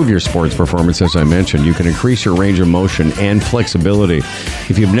improve your sports performance, as I mentioned, you can increase your range of motion and flexibility.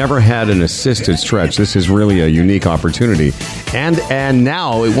 If you've never had an assisted stretch, this is really a unique opportunity. And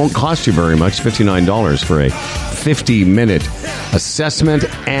now it won't cost you very much, $59 for a 50-minute assessment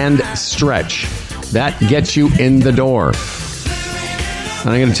and stretch. That gets you in the door. And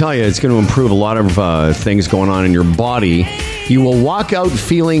I'm going to tell you, it's going to improve a lot of things going on in your body. You will walk out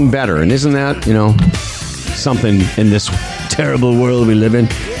feeling better. And isn't that, you know, something in this terrible world we live in?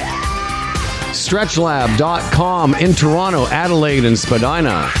 StretchLab.com in Toronto, Adelaide, and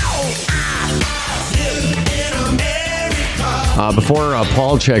Spadina. Before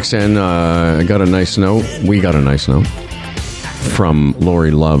Paul checks in, I got a nice note. We got a nice note from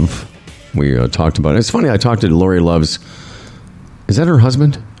Lori Love. We talked about it. It's funny, I talked to Lori Love's... Is that her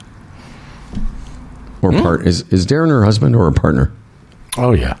husband? Or part? Is Darren her husband or a partner?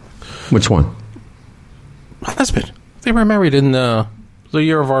 Oh, yeah. Which one? Husband. They were married in the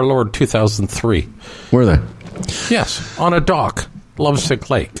year of our Lord 2003. Were they? Yes, on a dock, Lovesick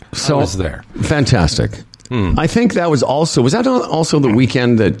Lake. So, I was there. Fantastic. I think that was also the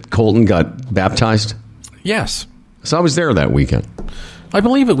weekend that Colton got baptized? Yes. So I was there that weekend. I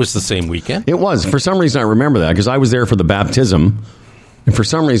believe it was the same weekend. It was. For some reason, I remember that because I was there for the baptism, and for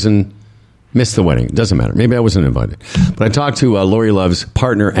some reason, missed the wedding. It doesn't matter. Maybe I wasn't invited. But I talked to Lori Love's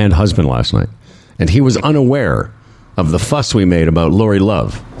partner and husband last night, and he was unaware of the fuss we made about Lori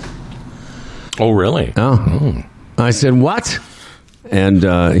Love. Oh, really? Oh. I said, what? And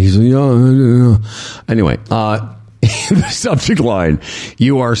he said, yeah. Anyway, the subject line,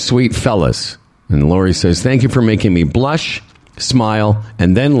 you are sweet fellas. And Lori says, thank you for making me blush, smile,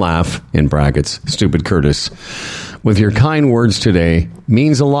 and then laugh, in brackets, stupid Curtis. With your kind words today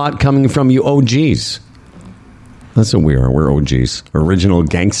means a lot coming from you OGs. That's what we are. We're OGs. Original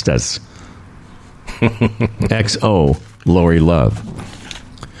gangstas. XO, Lori Love.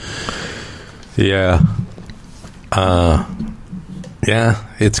 Yeah. Yeah,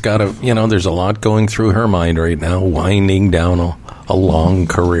 it's got a, there's a lot going through her mind right now, winding down a long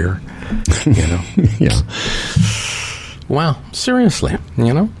career, Yeah. Wow, seriously,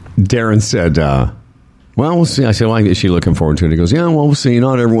 Darren said, well, we'll see. I said, well, is she looking forward to it? He goes, yeah, well, we'll see.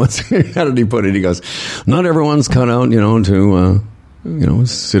 Not everyone's, how did he put it? He goes, not everyone's cut out, to,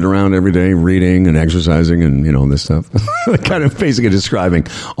 sit around every day reading and exercising and, this stuff. Kind of basically describing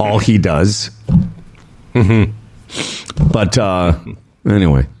all he does. Mm-hmm. But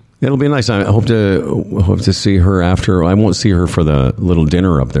anyway, it'll be nice. I hope to see her after. I won't see her for the little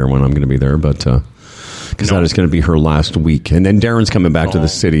dinner up there when I'm going to be there, but because that is going to be her last week, and then Darren's coming back to the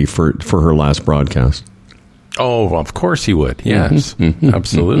city for her last broadcast. Oh, of course he would. Yes,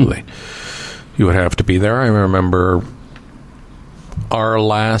 absolutely. You would have to be there. I remember our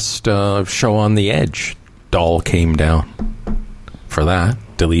last show on The Edge. Doll came down for that.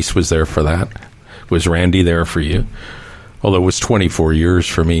 Delise was there for that. Was Randy there for you? Although it was 24 years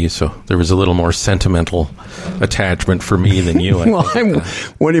for me, so there was a little more sentimental attachment for me than you. Well,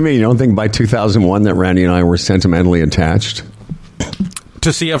 what do you mean? You don't think by 2001 that Randy and I were sentimentally attached? To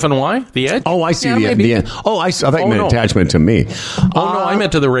CFNY? The Edge? Oh, I see. Yeah, the Edge. Oh, I thought you meant attachment to me. No, I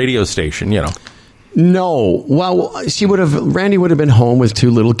meant to the radio station, you know. No. Well, Randy would have been home with 2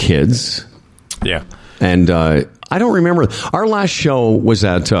 little kids. Yeah. And I don't remember. Our last show was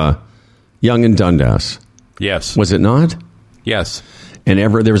at Yonge and Dundas. Yes. Was it not? Yes. And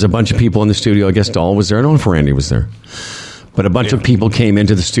there was a bunch of people in the studio. I guess Dahl was there. I don't know if Randy was there. But a bunch of people came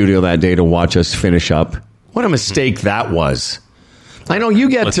into the studio that day to watch us finish up. What a mistake that was. I know you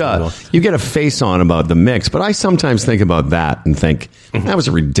get a face on about the mix, but I sometimes think about that and think, that was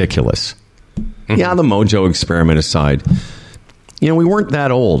ridiculous. Yeah, the Mojo experiment aside. You know, we weren't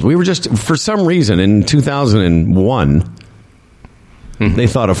that old. We were just, for some reason, in 2001, they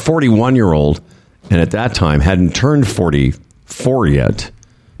thought a 41-year-old, and at that time hadn't turned 44 yet,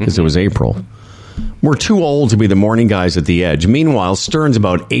 because it was April. We're too old to be the morning guys at the Edge. Meanwhile, Stern's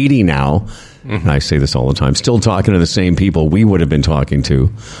about 80 now. And I say this all the time. Still talking to the same people we would have been talking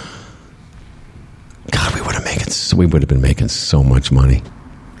to. God, we would have been making so much money.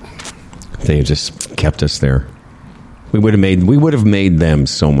 They had just kept us there. We would have made them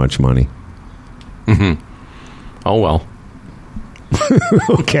so much money. Oh well.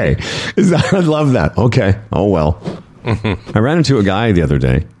 Okay. I love that. Okay. Oh well. I ran into a guy the other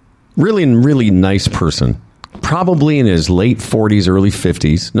day. Really nice person. Probably in his late 40s, early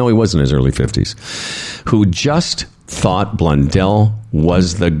 50s. No, he wasn't in his early 50s. Who just thought Blundell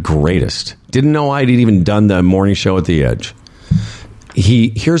was the greatest. Didn't know I'd even done the morning show at the Edge.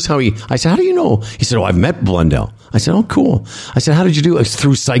 I said, how do you know? He said, I've met Blundell. I said, oh, cool. I said, how did you do it? It's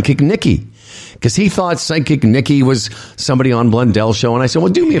through Psychic Nikki. Because he thought Psychic Nikki was somebody on Blundell's show. And I said,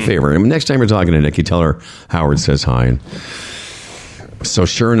 well, do me a favor. Next time you're talking to Nikki, tell her Howard says hi. And so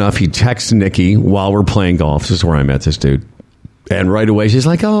sure enough, he texts Nikki while we're playing golf. This is where I met this dude. And right away, she's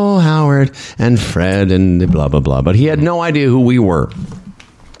like, oh, Howard and Fred and blah, blah, blah. But he had no idea who we were.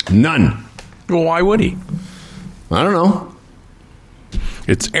 None. Well, why would he? I don't know.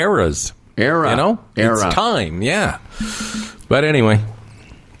 It's eras. Era. You know? Era. It's time, yeah. But anyway.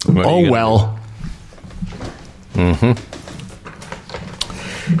 Oh, well.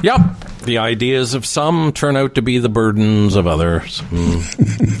 Yep. The ideas of some turn out to be the burdens of others.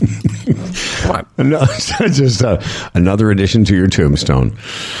 What? No, just another addition to your tombstone.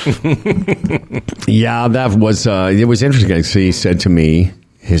 Yeah, that was it was interesting. So he said to me,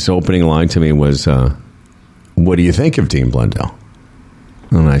 his opening line to me was, what do you think of Dean Blundell?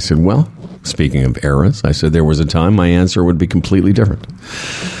 And I said, well, speaking of eras, I said there was a time my answer would be completely different.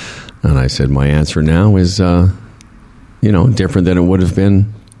 And I said my answer now is, different than it would have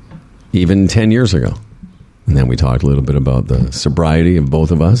been even 10 years ago. And then we talked a little bit about the sobriety of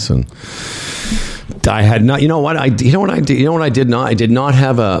both of us. And I had not, I did not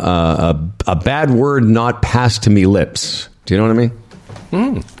have a bad word not passed to me lips. Do you know what I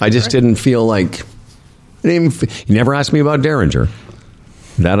mean? I just didn't feel like, you never asked me about Derringer.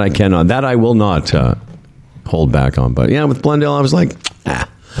 That I cannot, that I will not hold back on. But yeah, with Blundell, I was like, I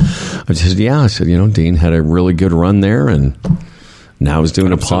said, Dean had a really good run there, and now he's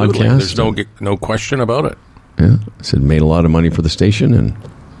doing Absolutely. a podcast. There's no question about it. Yeah, I said made a lot of money for the station, and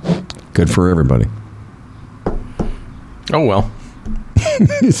good for everybody. Oh, well.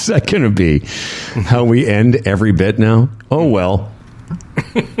 Is that going to be how we end every bit now? Oh, well.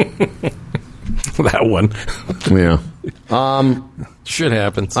 That one. Yeah. Shit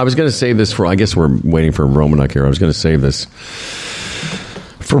happens. I was going to save this for, I guess we're waiting for Romanuk here. I was going to save this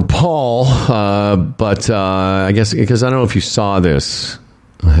for Paul, but I guess, because I don't know if you saw this.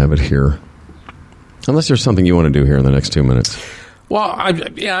 I have it here. Unless there's something you want to do here in the next 2 minutes. Well, I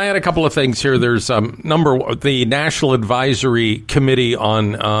had a couple of things here. There's the National Advisory Committee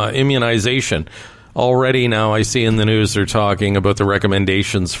on Immunization. Already now I see in the news they're talking about the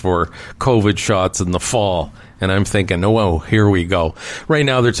recommendations for COVID shots in the fall. And I'm thinking, oh, here we go. Right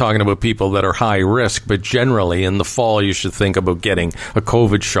now they're talking about people that are high risk, but generally in the fall you should think about getting a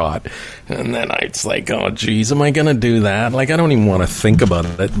COVID shot. And then it's like, oh, geez, am I going to do that? Like, I don't even want to think about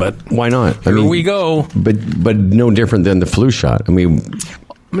it, but why not? Here we go. But no different than the flu shot. I mean,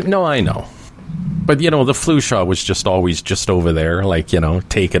 no, I know. But, the flu shot was just always just over there, like,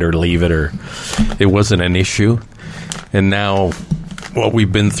 take it or leave it, or it wasn't an issue. And now what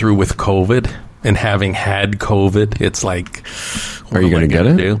we've been through with COVID and having had COVID, it's like, are you going to get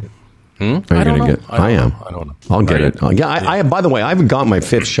it? Do? Are you going to get it? I am. I don't know. I'll get it. Yeah, I by the way, I haven't got my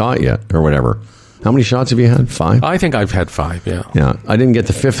 5th shot yet, or whatever. How many shots have you had? 5? I think I've had 5, yeah. Yeah, I didn't get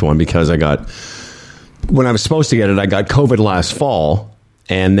the 5th one because I got when I was supposed to get it, I got COVID last fall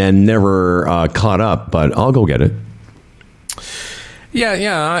and then never caught up, but I'll go get it.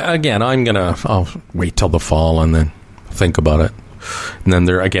 Yeah. Again, I'll wait till the fall and then think about it. And then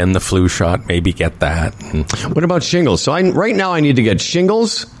the flu shot, maybe get that. What about shingles? So right now I need to get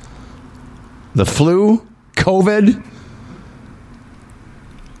shingles, the flu, COVID.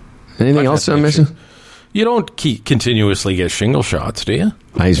 Anything else I'm missing? You don't continuously get shingle shots, do you?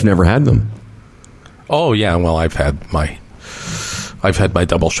 I've never had them. Oh yeah, well I've had my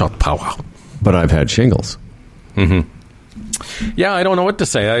double shot powwow, but I've had shingles. Mm-hmm. Yeah, I don't know what to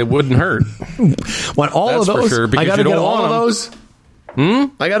say. It wouldn't hurt. What, all That's of those? For sure, I got to get all of those?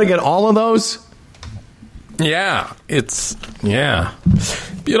 I got to get all of those? Yeah, I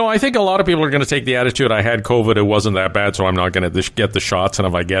think a lot of people are going to take the attitude, I had COVID, it wasn't that bad, so I'm not going to get the shots, and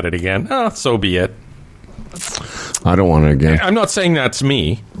if I get it again, so be it. I don't want it again. I'm not saying that's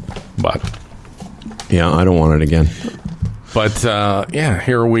me, but... Yeah, I don't want it again. But,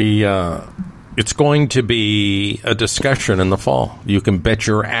 here we... it's going to be a discussion in the fall. You can bet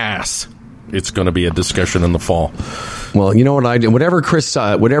your ass it's going to be a discussion in the fall. Well, you know what I do? Whatever Chris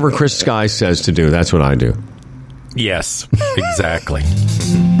Sky says to do, that's what I do. Yes, exactly.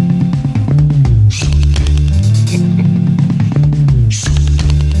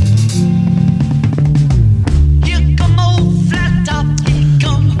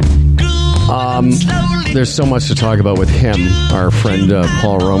 There's so much to talk about with him, our friend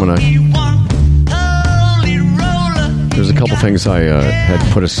Paul Romanuk. There's a couple things I had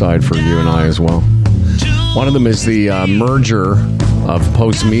put aside for you and I as well. One of them is the merger of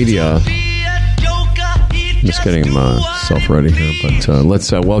Post Media. Just getting myself ready here, but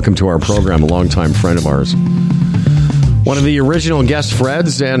let's welcome to our program a longtime friend of ours. One of the original guest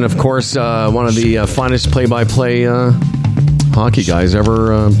Freds, and of course, one of the finest play-by-play hockey guys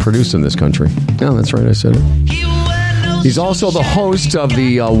ever produced in this country. Yeah, that's right, I said it. He's also the host of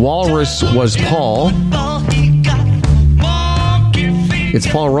the Walrus Was Paul. It's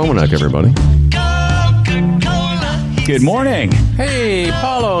Paul Romanuk, everybody. Good morning. Hey,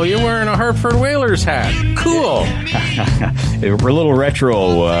 Paulo, you're wearing a Hartford Whalers hat. Cool. We're a little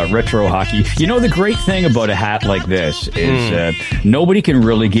retro hockey. You know, the great thing about a hat like this is nobody can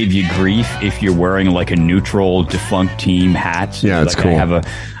really give you grief if you're wearing like a neutral defunct team hat. Yeah, it's like cool.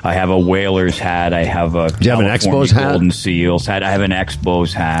 I have a Whalers hat. I have a Do you have an Expos hat? Golden Seals hat. I have an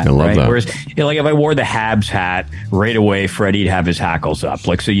Expos hat. I love that. Whereas, like if I wore the Habs hat right away, Freddie'd have his hackles up.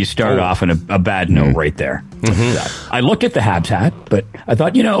 Like, so you start off on a bad note right there. I looked at the Habs hat, but I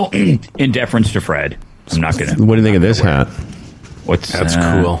thought, in deference to Fred, I'm not going to. What do you think of this hat? That's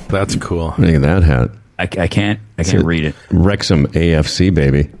cool. That's cool. What do you think of that hat? I can't read it. Wrexham AFC,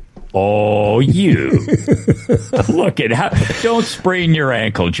 baby. Oh, you. Look at how. Don't sprain your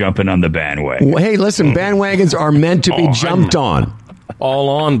ankle jumping on the bandwagon. Well, hey, listen, bandwagons are meant to be jumped on. All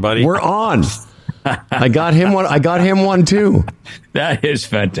on, buddy. We're on. I got him one too. That is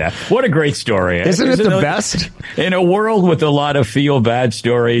fantastic. What a great story. Isn't it the best? In a world with a lot of feel-bad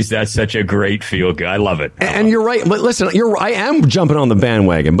stories, that's such a great feel-good. I love it. And you're right. But listen, I am jumping on the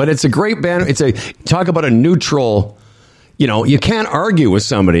bandwagon, but it's a great band. Talk about a neutral. You can't argue with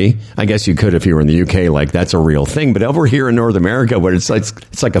somebody. I guess you could if you were in the UK, like that's a real thing. But over here in North America, where it's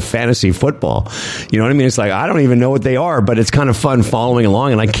like a fantasy football. You know what I mean? It's like, I don't even know what they are, but it's kind of fun following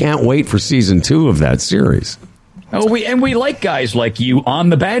along. And I can't wait for season 2 of that series. Oh, we like guys like you on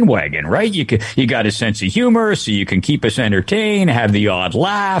the bandwagon, right? You got a sense of humor, so you can keep us entertained, have the odd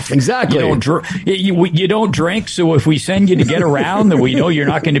laugh. Exactly. You don't drink, so if we send you to get around, then we know you're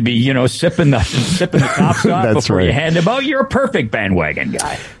not going to be, sipping the tops off before you hand them out. You're a perfect bandwagon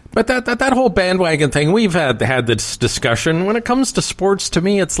guy. But that whole bandwagon thing, we've had this discussion. When it comes to sports, to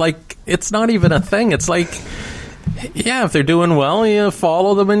me, it's like it's not even a thing. It's like. Yeah, if they're doing well, you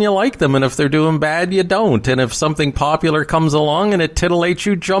follow them and you like them. And if they're doing bad, you don't. And if something popular comes along and it titillates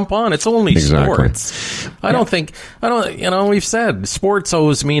you, jump on. It's only sports. We've said sports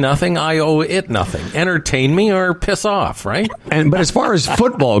owes me nothing. I owe it nothing. Entertain me or piss off, right? But as far as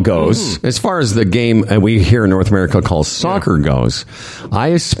football goes, as far as the game we here in North America call soccer goes, I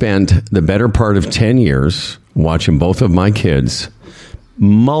have spent the better part of 10 years watching both of my kids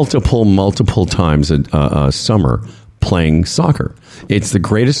multiple times a summer playing soccer. It's the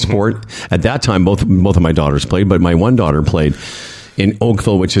greatest sport. At that time, both of my daughters played, but my one daughter played in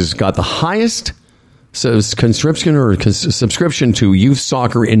Oakville, which has got the highest subscription to youth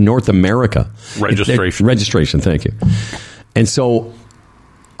soccer in North America. Registration, thank you. And so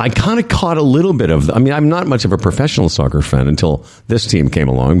I kind of caught a little bit of, I'm not much of a professional soccer fan until this team came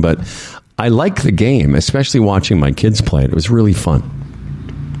along, but I like the game, especially watching my kids play it. It was really fun.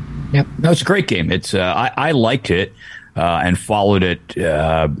 Yep. No, it's a great game. It's I liked it and followed it,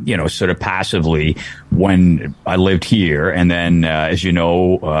 sort of passively when I lived here, and then, as you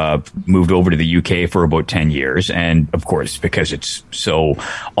know, moved over to the UK for about 10 years, and of course, because it's so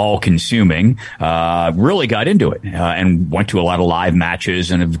all-consuming, really got into it and went to a lot of live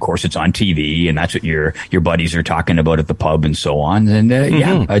matches, and of course, it's on TV, and that's what your buddies are talking about at the pub and so on, and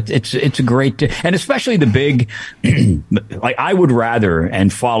it's a great, and especially the big, like I would rather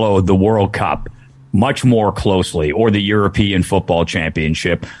and follow the World Cup much more closely, or the European Football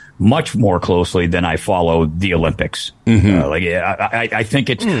Championship much more closely than I follow the Olympics. I think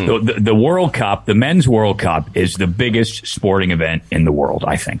it's the World Cup, the Men's World Cup is the biggest sporting event in the world,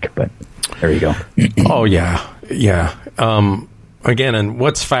 I think. But there you go. Oh, yeah. Yeah. Again, and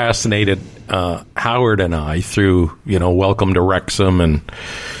what's fascinated Howard and I through, Welcome to Wrexham, and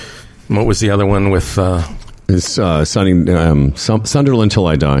what was the other one with... Sunderland Till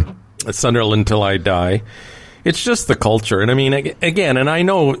I Die. Sunderland Till I Die. It's just the culture. And I mean, again, and I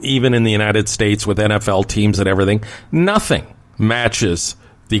know even in the United States with NFL teams and everything, nothing matches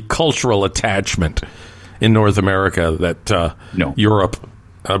the cultural attachment in North America that Europe,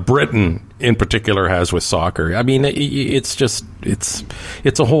 Britain in particular, has with soccer. I mean, it's just, it's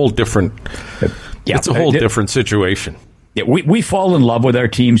a whole different, it's a whole different situation. Yeah, we fall in love with our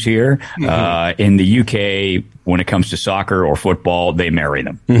teams here. In the UK, when it comes to soccer or football, they marry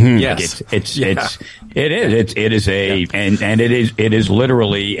them. Yes, it is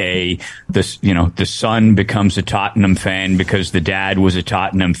literally the son becomes a Tottenham fan because the dad was a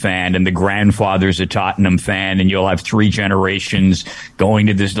Tottenham fan and the grandfather's a Tottenham fan, and you'll have 3 generations going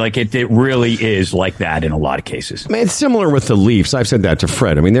to this. Like it really is like that in a lot of cases. I mean, it's similar with the Leafs. I've said that to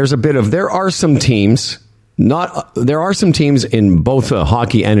Fred. I mean, there are some teams. There are some teams in both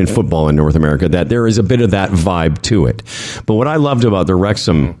hockey and in football in North America that there is a bit of that vibe to it. But what I loved about the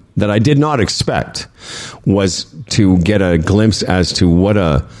Wrexham that I did not expect was to get a glimpse as to what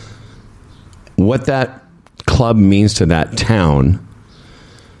that club means to that town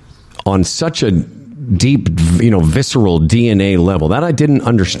on such a deep, visceral DNA level that I didn't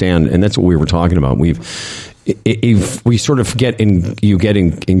understand, and that's what we were talking about. We sort of get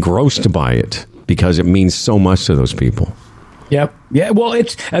engrossed by it, because it means so much to those people. Yep. Yeah. Well,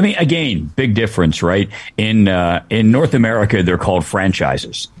 again, big difference, right? In North America, they're called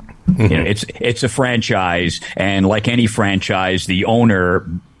franchises. It's a franchise, and like any franchise, the owner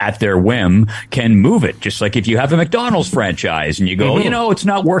at their whim can move it. Just like if you have a McDonald's franchise and you go, it's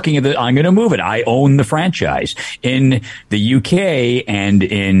not working, I'm going to move it. I own the franchise. In the UK and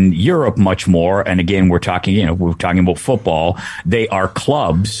in Europe, much more. And again, we're talking about football. They are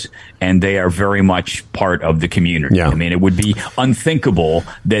clubs, and they are very much part of the community. Yeah. I mean, it would be unthinkable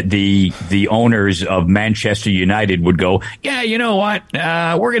that the owners of Manchester United would go, yeah, you know what?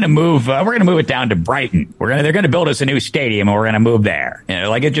 We're going to move it down to Brighton. They're going to build us a new stadium, and we're going to move there.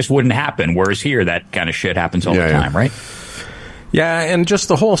 It just wouldn't happen. Whereas here, that kind of shit happens all the time, right? Yeah, and just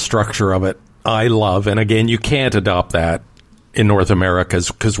the whole structure of it, I love. And again, you can't adopt that in North America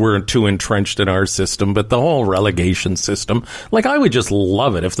because we're too entrenched in our system. But the whole relegation system, like I would just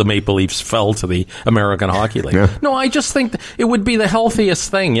love it if the Maple Leafs fell to the American Hockey League. Yeah. No, I just think it would be the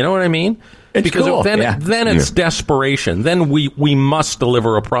healthiest thing. You know what I mean? It's because cool. Then it's desperation. Then we must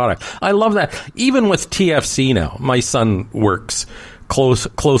deliver a product. I love that. Even with TFC now, my son works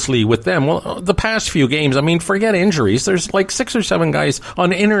closely with them. Well, the past few games, I mean, forget injuries. There's like 6 or 7 guys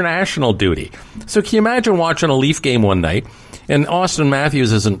on international duty. So can you imagine watching a Leaf game one night and Austin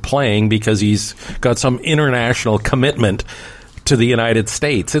Matthews isn't playing because he's got some international commitment to the United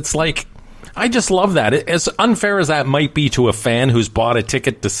States? It's like, I just love that. As unfair as that might be to a fan who's bought a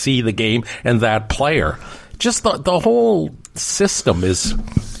ticket to see the game and that player, just the whole system is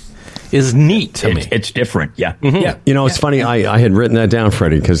neat to me. It's different, yeah. Yeah. It's funny. I had written that down,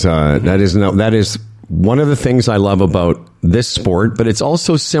 Freddie, because that is one of the things I love about this sport, but it's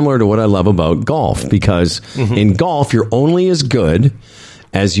also similar to what I love about golf, because in golf, you're only as good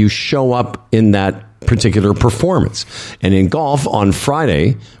as you show up in that particular performance. And in golf on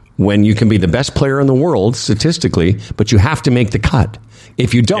Friday, when you can be the best player in the world statistically, but you have to make the cut.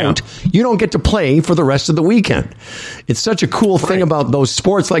 If you don't, you don't get to play for the rest of the weekend. It's such a cool thing about those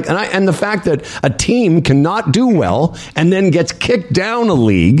sports, and the fact that a team cannot do well and then gets kicked down a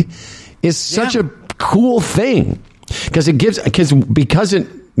league is such a cool thing, because it gives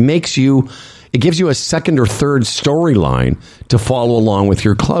you a second or third storyline to follow along with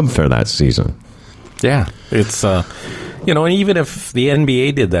your club for that season. Yeah, it's You know, and even if the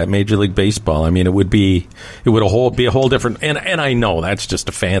NBA did that, Major League Baseball, I mean, it would be a whole different. And I know that's just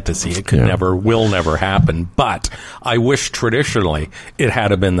a fantasy. It will never happen. But I wish traditionally it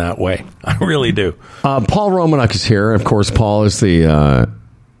had been that way. I really do. Paul Romanuk is here. Of course, Paul is the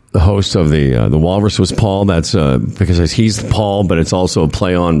host of the Walrus Was Paul. That's because he's Paul, but it's also a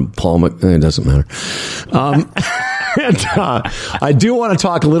play on Paul. It doesn't matter. And, I do want to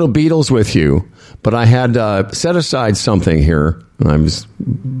talk a little Beatles with you, but I had set aside something here. I'm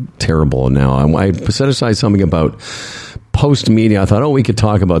terrible now. I set aside something about post media. I thought, we could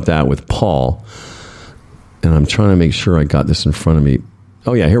talk about that with Paul. And I'm trying to make sure I got this in front of me.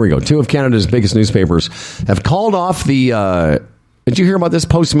 Oh, yeah, here we go. 2 of Canada's biggest newspapers have called off the... did you hear about this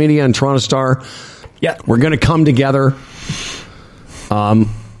post media and Toronto Star? Yeah. We're going to come together. I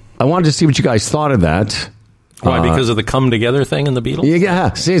wanted to see what you guys thought of that. Why? Because of the come together thing in the Beatles?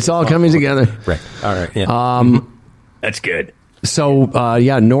 Yeah. See, it's all coming together. Right. All right. Yeah. That's good. So,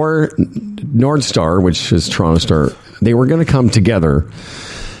 Nord Star, which is Toronto Star, they were going to come together.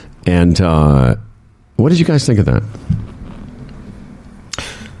 And what did you guys think of that?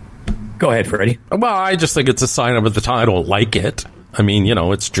 Go ahead, Freddie. Well, I just think it's a sign of the time. I don't like it. I mean,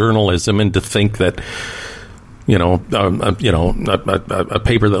 it's journalism, and to think that, a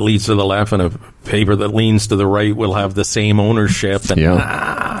paper that leads to the left and a paper that leans to the right will have the same ownership. And,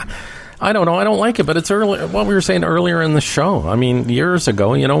 I don't know. I don't like it, but it's what we were saying earlier in the show. I mean, years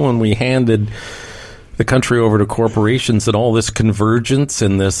ago, when we handed the country over to corporations and all this convergence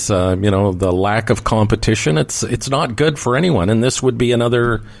and this, the lack of competition, it's not good for anyone. And this would be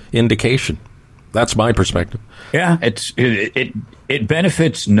another indication. That's my perspective. Yeah, it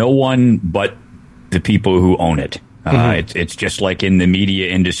benefits no one but the people who own it. It's just like in the media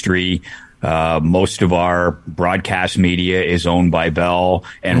industry. Most of our broadcast media is owned by Bell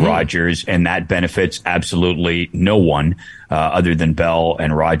and Rogers, and that benefits absolutely no one other than Bell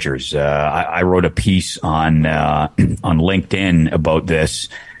and Rogers. I wrote a piece on LinkedIn about this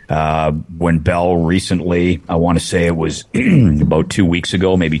when Bell recently, I want to say it was about 2 weeks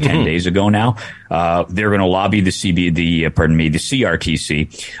ago, maybe 10 days ago now. They're going to lobby the CRTC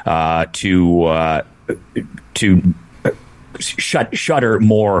to shutter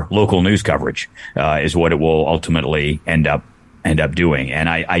more local news coverage is what it will ultimately end up doing. And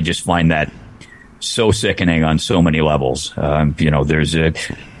I just find that so sickening on so many levels. There's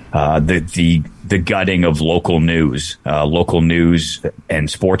the gutting of local news and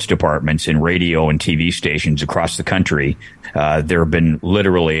sports departments and radio and TV stations across the country. There have been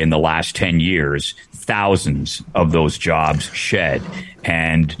literally in the last 10 years, thousands of those jobs shed.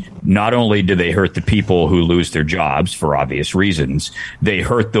 And not only do they hurt the people who lose their jobs for obvious reasons, they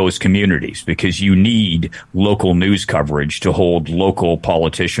hurt those communities because you need local news coverage to hold local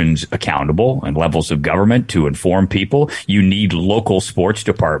politicians accountable and levels of government to inform people. You need local sports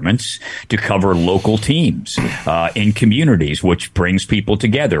departments to cover local teams in communities, which brings people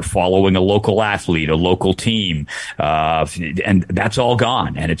together, following a local athlete, a local team. And that's all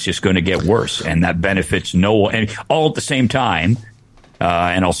gone. And it's just going to get worse. And that benefits no one. And all at the same time,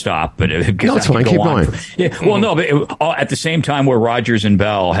 and I'll stop. But no, it's fine. Keep going. But at the same time, where Rogers and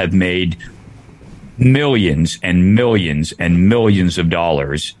Bell have made millions and millions and millions of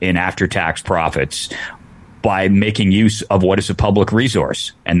dollars in after-tax profits by making use of what is a public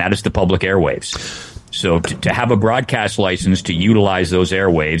resource, and that is the public airwaves. So to have a broadcast license to utilize those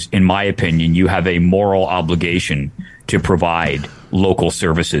airwaves, in my opinion, you have a moral obligation to provide local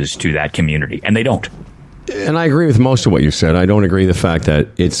services to that community, and they don't. And I agree with most of what you said. I don't agree with the fact that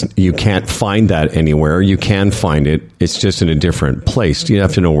you can't find that anywhere. You can find it. It's just in a different place. You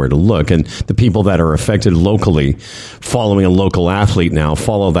have to know where to look. And the people that are affected locally, following a local athlete now,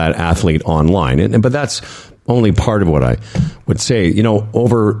 follow that athlete online. But that's only part of what I would say.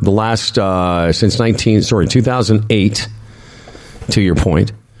 Over the last since 2008, to your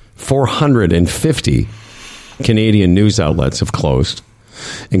point, 450 Canadian news outlets have closed,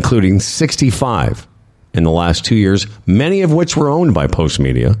 including 65 in the last 2 years, many of which were owned by Post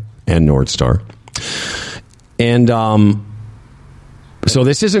Media and Nord Star. And so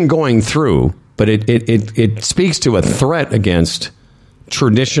this isn't going through, but it speaks to a threat against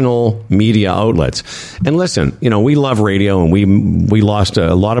traditional media outlets. And listen, we love radio, and we lost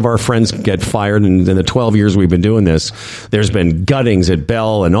a lot of our friends get fired. And in the 12 years we've been doing this, there's been guttings at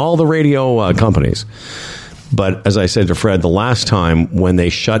Bell and all the radio companies. But as I said to Fred, the last time when they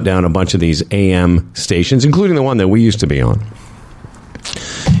shut down a bunch of these AM stations, including the one that we used to be on,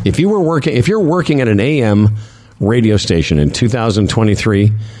 if you're working at an AM radio station in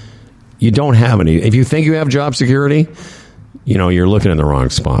 2023, you don't have any. If you think you have job security, you're looking in the wrong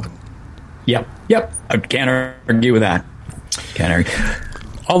spot. Yep. I can't argue with that.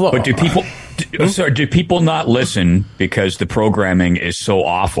 But do people? Do people not listen because the programming is so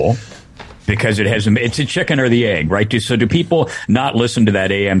awful? Because it's a chicken or the egg, right? So do people not listen to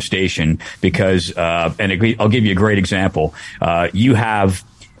that AM station because? And I'll give you a great example. You have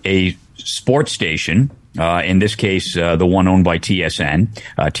a sports station. In this case, the one owned by TSN,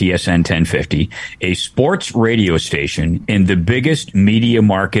 TSN 1050, a sports radio station in the biggest media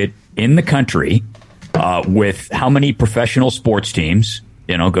market in the country, with how many professional sports teams?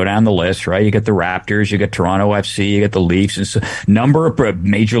 Go down the list, right? You got the Raptors, you got Toronto FC, you got the Leafs, and so, number of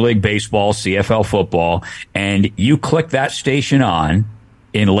Major League Baseball, CFL football, and you click that station on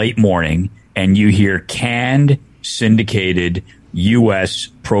in late morning, and you hear canned, syndicated U.S.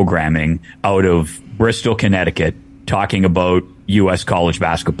 programming out of Bristol, Connecticut, talking about U.S. college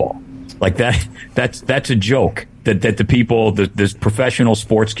basketball. Like that's a joke that the people, this professional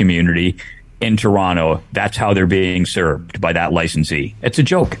sports community in Toronto, that's how they're being served by that licensee. It's a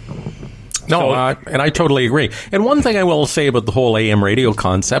joke. No, and I totally agree. And one thing I will say about the whole AM radio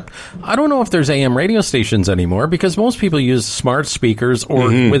concept, I don't know if there's AM radio stations anymore because most people use smart speakers or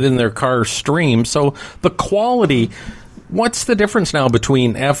within their car stream. So the quality, what's the difference now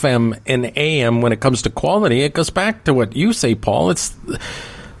between FM and AM when it comes to quality? It goes back to what you say, Paul. It's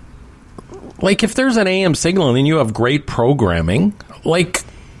like if there's an AM signal and you have great programming, like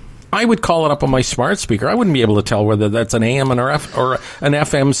I would call it up on my smart speaker. I wouldn't be able to tell whether that's an AM or an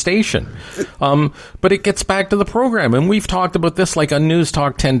FM station. But it gets back to the program. And we've talked about this like on News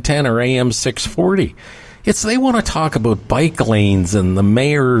Talk 1010 or AM 640. They want to talk about bike lanes and the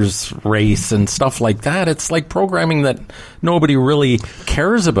mayor's race and stuff like that. It's like programming that nobody really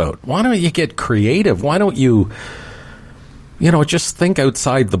cares about. Why don't you get creative? Why don't you just think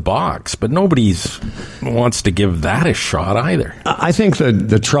outside the box? But nobody wants to give that a shot either. I think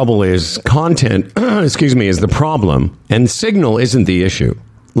the trouble is content, is the problem, and signal isn't the issue.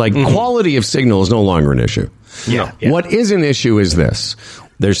 Like, quality of signal is no longer an issue. Yeah. What is an issue is this.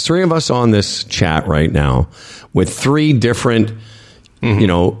 There's three of us on this chat right now with three different,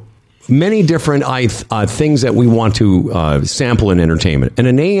 many different things that we want to sample in entertainment. And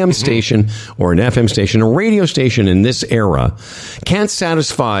an AM station or an FM station, a radio station in this era can't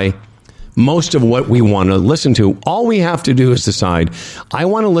satisfy most of what we want to listen to. All we have to do is decide, I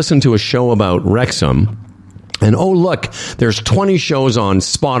want to listen to a show about Wrexham. And oh, look, there's 20 shows on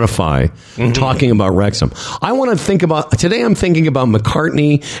Spotify talking about Wrexham. I want to think about, today I'm thinking about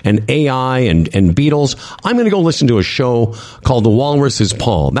McCartney and AI and Beatles. I'm going to go listen to a show called The Walrus is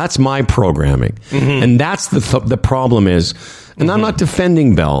Paul. That's my programming. And that's the problem is, and I'm not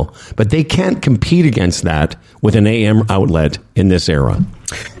defending Bell, but they can't compete against that with an AM outlet in this era.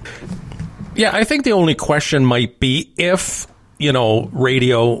 Yeah, I think the only question might be if,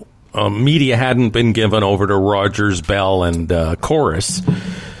 radio media hadn't been given over to Rogers, Bell, and Chorus,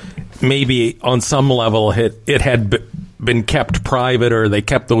 maybe on some level it had been kept private, or they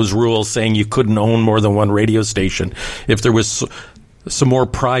kept those rules saying you couldn't own more than one radio station. If there was some more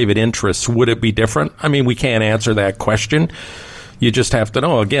private interests, would it be different? I mean, we can't answer that question. You just have to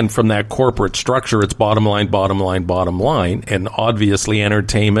know, again, from that corporate structure, it's bottom line, bottom line, bottom line, and obviously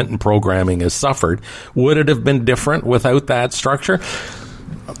entertainment and programming has suffered. Would it have been different without that structure?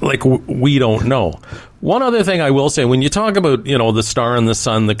 Like, we don't know. One other thing I will say, when you talk about, the star and the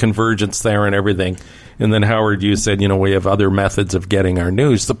sun, the convergence there and everything, and then Howard, you said, we have other methods of getting our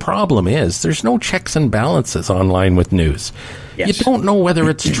news. The problem is there's no checks and balances online with news. Yes. You don't know whether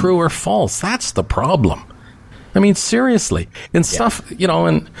it's true or false. That's the problem. I mean, seriously. And stuff,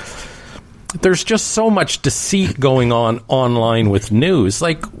 and there's just so much deceit going on online with news.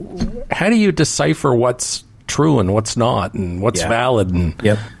 Like, how do you decipher what's true and what's not, and what's valid, and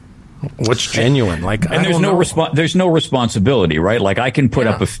what's genuine? Like, and there's no responsibility, right? Like, I can put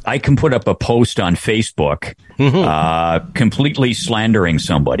up a post on Facebook, completely slandering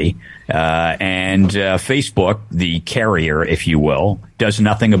somebody, and Facebook, the carrier, if you will, does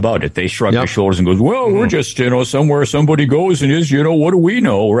nothing about it. They shrug their shoulders and goes, "Well, we're just somewhere somebody goes and is what do we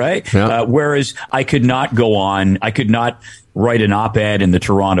know, right?" Whereas I could not write an op-ed in the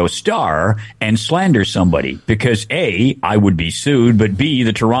Toronto Star and slander somebody because A, I would be sued, but B,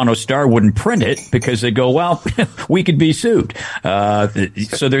 the Toronto Star wouldn't print it because they go, well, we could be sued.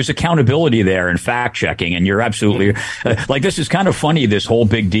 So there's accountability there and fact checking, and you're absolutely like, this is kind of funny, this whole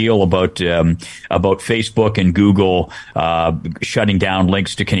big deal about Facebook and Google shutting down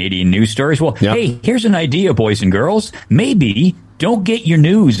links to Canadian news stories. Well, hey, here's an idea, boys and girls. Maybe don't get your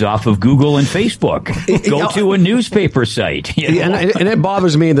news off of Google and Facebook. Go to a newspaper site. And it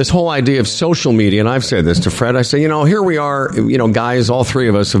bothers me, this whole idea of social media. And I've said this to Fred. I say, here we are, guys, all three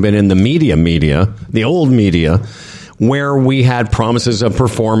of us have been in the media, the old media, where we had promises of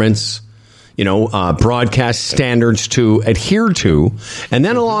performance, broadcast standards to adhere to. And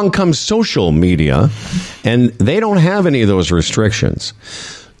then along comes social media, and they don't have any of those restrictions.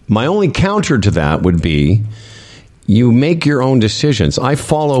 My only counter to that would be you make your own decisions. I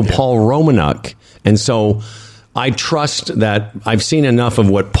follow Paul Romanuk, and so I trust that I've seen enough of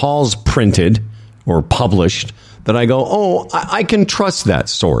what Paul's printed or published that I go, I can trust that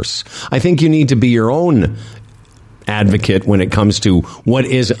source. I think you need to be your own advocate when it comes to what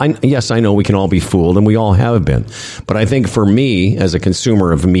is. Yes, I know we can all be fooled, and we all have been. But I think for me, as a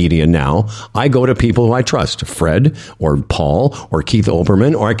consumer of media now, I go to people who I trust, Fred or Paul or Keith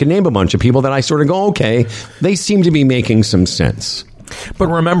Olbermann, or I can name a bunch of people that I sort of go, okay, they seem to be making some sense. But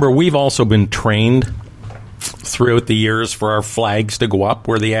remember, we've also been trained throughout the years for our flags to go up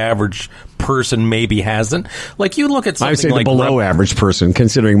where the average person maybe hasn't. Like, you look at something, I would say the below average person,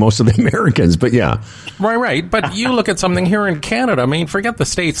 considering most of the Americans, but yeah. Right. But you look at something here in Canada, I mean, forget the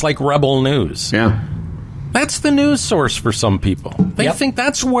States, like Rebel News. Yeah. That's the news source for some people. They think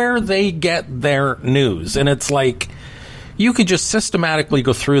that's where they get their news. And it's like, you could just systematically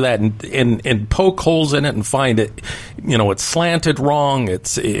go through that and poke holes in it and find it. It's slanted wrong.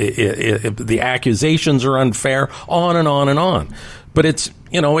 The accusations are unfair, on and on and on. But it's,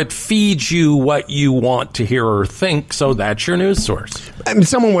 it feeds you what you want to hear or think, so that's your news source. I mean,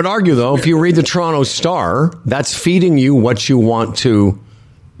 someone would argue, though, if you read the Toronto Star, that's feeding you what you want to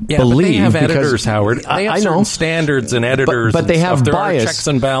believe. But they have editors, Howard. They have certain standards and editors, but they have there bias. Are checks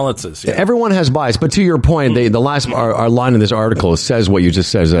and balances. Yeah. Everyone has bias. But to your point, the last our line of this article says what you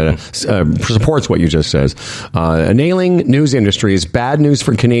just said, supports what you just says. A nailing news industry is bad news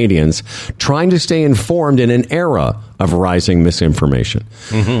for Canadians trying to stay informed in an era of rising misinformation.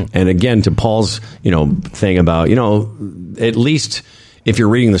 Mm-hmm. And again, to Paul's thing about at least if you're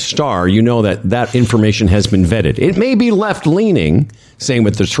reading the Star, that information has been vetted. It may be left-leaning, same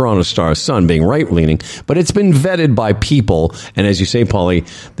with the Toronto Star Sun being right-leaning, but it's been vetted by people. And as you say, Paulie,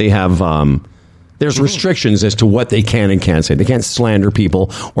 they have there's restrictions as to what they can and can't say. They can't slander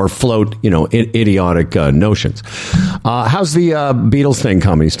people or float idiotic notions. How's the Beatles thing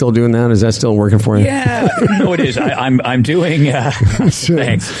coming? You still doing that? Is that still working for you? Yeah, no, it is. I'm doing.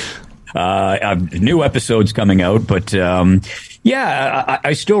 Thanks. New episodes coming out, but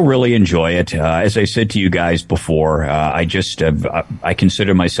I still really enjoy it. As I said to you guys before, I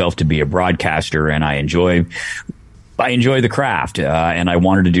consider myself to be a broadcaster, and I enjoy the craft, and I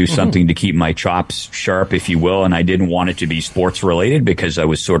wanted to do something to keep my chops sharp, if you will, and I didn't want it to be sports related because I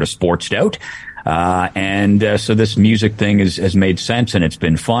was sort of sportsed out. So this music thing has made sense, and it's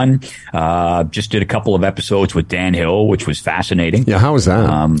been fun. Just did a couple of episodes with Dan Hill, which was fascinating. Yeah, how was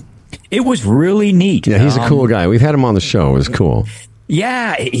that? It was really neat. Yeah, he's a cool guy. We've had him on the show. It was cool.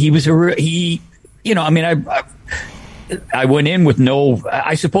 Yeah, he was I went in with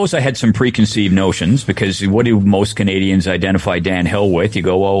I suppose I had some preconceived notions, because what do most Canadians identify Dan Hill with? You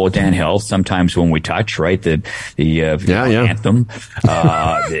go, well, Dan Hill, sometimes when we touch, right? The anthem.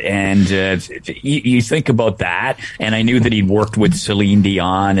 You think about that. And I knew that he'd worked with Celine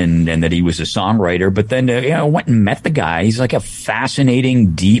Dion and that he was a songwriter, but then, I went and met the guy. He's like a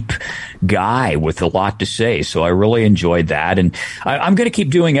fascinating, deep guy with a lot to say. So I really enjoyed that. And I'm going to keep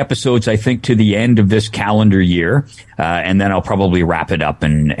doing episodes, I think, to the end of this calendar year. And then I'll probably wrap it up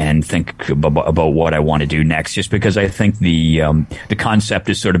and think about what I want to do next, just because I think the concept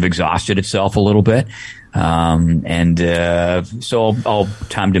has sort of exhausted itself a little bit. So I'll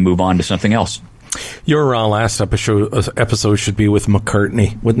time to move on to something else. Your last episode should be with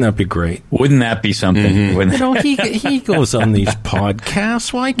McCartney. Wouldn't that be great? Wouldn't that be something? Mm-hmm. He goes on these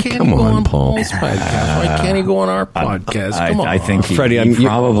podcasts. Why can't he go on Paul's podcast? Why can't he go on our podcast? Come on. I think Freddie, you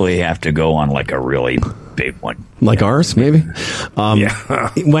probably have to go on like a really big one. Like ours, maybe?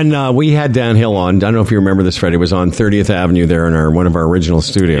 When we had Dan Hill on, I don't know if you remember this, Freddie, it was on 30th Avenue there in one of our original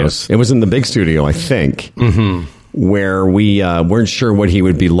studios. Yes. It was in the big studio, I think, where we weren't sure what he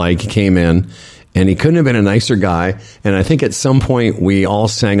would be like. He came in, and he couldn't have been a nicer guy. And I think at some point we all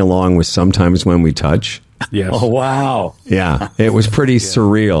sang along with Sometimes When We Touch. Yes. Oh, wow. Yeah, it was pretty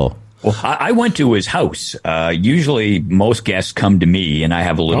surreal. Well, I went to his house. Usually most guests come to me, and I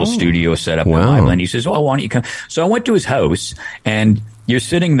have a little studio set up in my land. He says, why don't you come? So I went to his house, and you're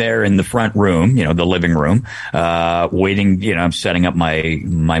sitting there in the front room, the living room, waiting, I'm setting up my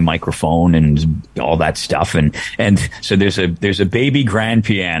microphone and all that stuff. And so there's a baby grand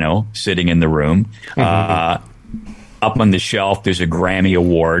piano sitting in the room. Up on the shelf, there's a Grammy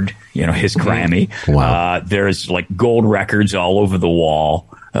award, his Grammy. Wow. There's like gold records all over the wall.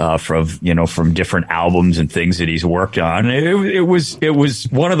 From different albums and things that he's worked on. It was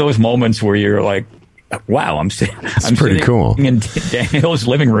one of those moments where you're like, wow, I'm pretty cool. in Daniel's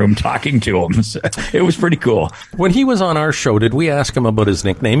living room talking to him. So it was pretty cool. When he was on our show, did we ask him about his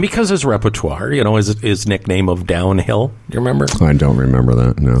nickname? Because his repertoire, you know, his nickname of Downhill. Do you remember? I don't remember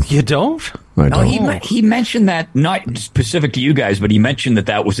that, no. You don't? I don't. He mentioned that, not specific to you guys, but he mentioned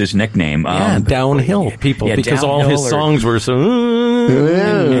that was his nickname. Downhill people, because all his songs were so...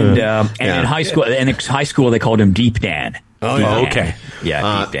 And in high school, they called him Deep Dan. Oh, okay.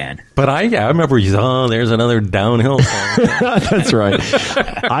 Yeah, Deep Dan. But I remember there's another Downhill song. That's right.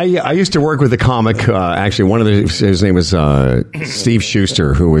 I used to work with a comic. Actually, his name was Steve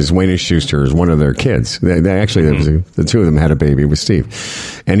Schuster, who was Wayne and Schuster's one of their kids. The two of them had a baby with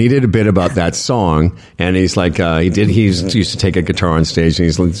Steve, and he did a bit about that song. And he's like, he used to take a guitar on stage, and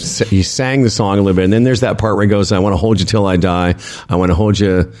he sang the song a little bit. And then there's that part where he goes, "I want to hold you till I die. I want to hold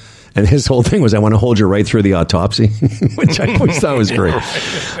you." And his whole thing was, I want to hold you right through the autopsy, which I always thought was great.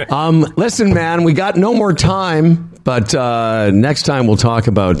 Listen, man, we got no more time, but next time we'll talk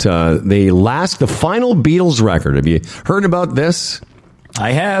about the final Beatles record. Have you heard about this?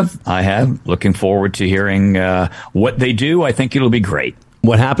 I have. Looking forward to hearing what they do. I think it'll be great.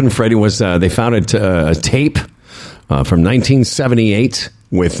 What happened, Freddie, was they found a tape from 1978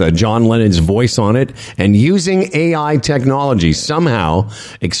 with John Lennon's voice on it, and using AI technology somehow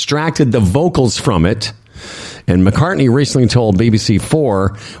extracted the vocals from it. And McCartney recently told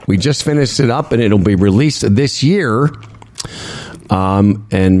BBC4, "We just finished it up and it'll be released this year."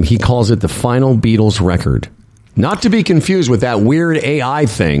 And he calls it the final Beatles record. Not to be confused with that weird AI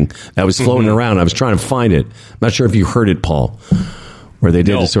thing that was floating around. I was trying to find it. I'm not sure if you heard it, Paul, where they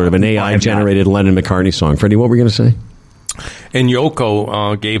did a sort of an AI-generated Lennon-McCartney song. Freddie, what were you going to say? And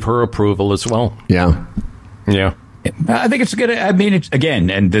Yoko gave her approval as well. Yeah. I think it's good. I mean, it's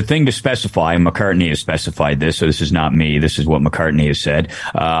again, and the thing to specify, McCartney has specified this, so this is not me. This is what McCartney has said,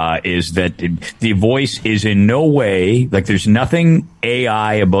 is that the voice is in no way, like there's nothing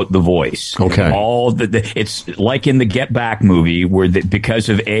AI about the voice. Okay. It's like in the Get Back movie where because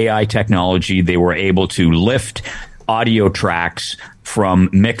of AI technology, they were able to lift audio tracks from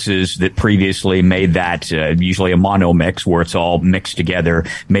mixes that previously made that usually a mono mix where it's all mixed together,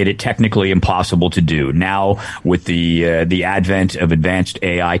 made it technically impossible to do. Now, with the advent of advanced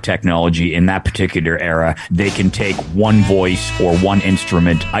AI technology in that particular era, they can take one voice or one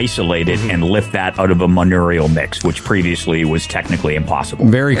instrument, isolate it, and lift that out of a manurial mix, which previously was technically impossible.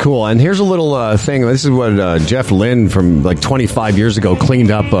 Very cool. And here's a little thing. This is what Jeff Lynne from like 25 years ago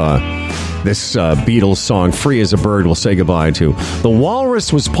cleaned up this Beatles song, Free as a Bird, we'll say goodbye to. The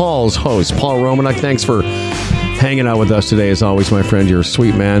Walrus was Paul's host, Paul Romanuk. Thanks for hanging out with us today. As always, my friend, you're a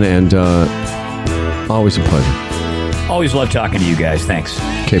sweet man, and always a pleasure. Always love talking to you guys. Thanks.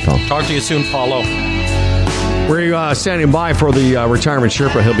 Okay, Paul. Talk to you soon, Paulo. We're standing by for the retirement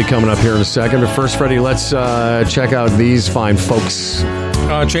Sherpa. He'll be coming up here in a second. But first, Freddie, let's check out these fine folks.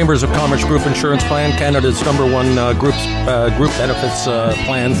 Chambers of Commerce Group Insurance Plan, Canada's #1 group benefits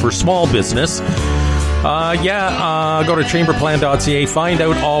plan for small business. Go to chamberplan.ca, find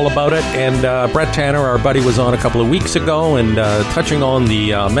out all about it. And Brett Tanner, our buddy, was on a couple of weeks ago and touching on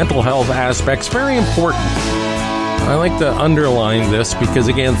the mental health aspects. Very important. I like to underline this because,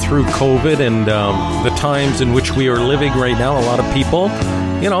 again, through COVID and the times in which we are living right now, a lot of people,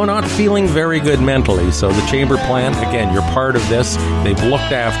 not feeling very good mentally. So the Chamber Plan, again, you're part of this. They've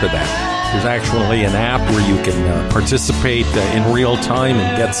looked after that. There's actually an app where you can participate in real time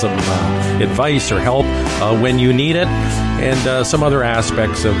and get some advice or help when you need it, and some other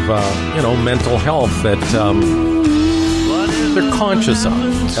aspects of mental health that they're conscious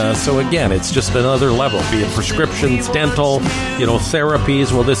of. So again, it's just another level, be it prescriptions, dental,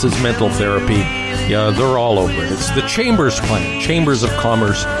 therapies. Well, this is mental therapy. Yeah, they're all over it. It's the Chambers Plan, Chambers of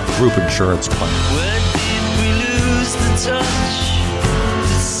Commerce Group Insurance Plan.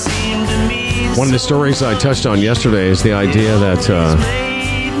 One of the stories I touched on yesterday is the idea that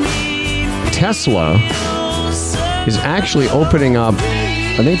Tesla is actually opening up.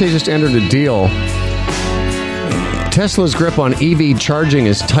 I think they just entered a deal. Tesla's grip on EV charging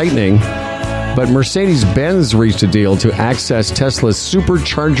is tightening, but Mercedes-Benz reached a deal to access Tesla's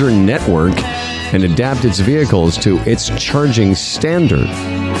supercharger network and adapt its vehicles to its charging standard.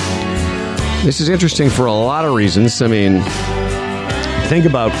 This is interesting for a lot of reasons. I mean, think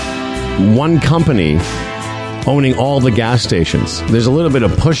about one company owning all the gas stations. There's a little bit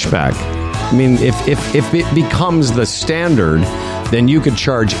of pushback. I mean, if it becomes the standard, then you could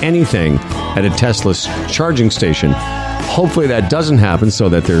charge anything at a Tesla charging station. Hopefully that doesn't happen so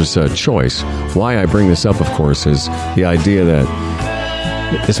that there's a choice. Why I bring this up, of course, is the idea that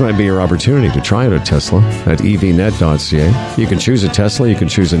This might be your opportunity to try out a Tesla at evnet.ca. You can choose a Tesla. You can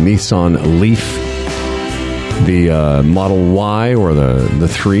choose a Nissan Leaf, the Model Y, or the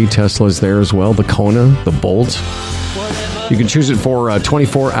 3 Teslas there as well, the Kona, the Bolt. You can choose it for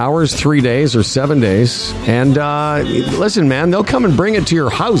 24 hours, 3 days, or 7 days. And listen, man, they'll come and bring it to your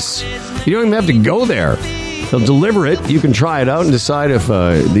house. You don't even have to go there. They'll deliver it. You can try it out and decide if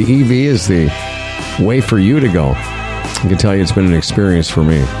the EV is the way for you to go. I can tell you it's been an experience for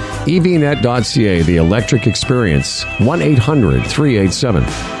me. evnet.ca, the electric experience.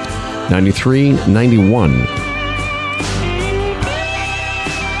 1-800-387-9391.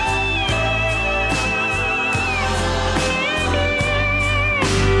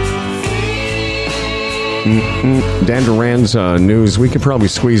 Dan Duran's news. We could probably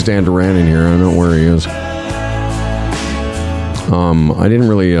squeeze Dan Duran in here. I don't know where he is. I didn't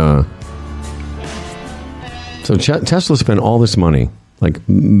really... So Tesla spent all this money, like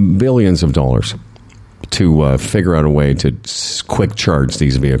billions of dollars, to figure out a way to quick charge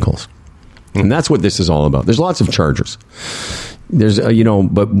these vehicles. And that's what this is all about. There's lots of chargers. There's,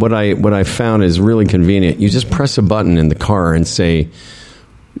 but what I found is really convenient. You just press a button in the car and say,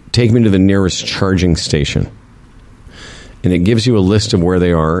 take me to the nearest charging station. And it gives you a list of where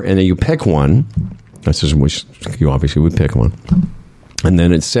they are, and then you pick one. That's just which you obviously would pick one. And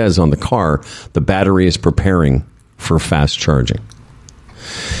then it says on the car, the battery is preparing for fast charging.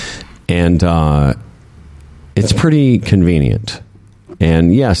 And it's pretty convenient.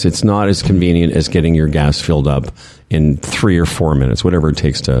 And yes, it's not as convenient as getting your gas filled up in 3 or 4 minutes, whatever it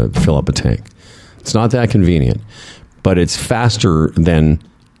takes to fill up a tank. It's not that convenient, but it's faster than,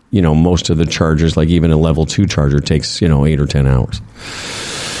 most of the chargers, like even a level 2 charger takes, 8 or 10 hours.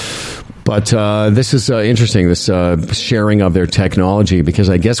 But this is interesting, this sharing of their technology, because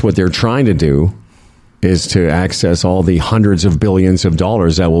I guess what they're trying to do is to access all the hundreds of billions of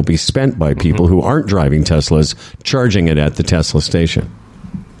dollars that will be spent by people who aren't driving Teslas, charging it at the Tesla station.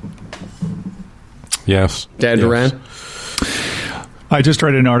 Yes. Dan Duran? I just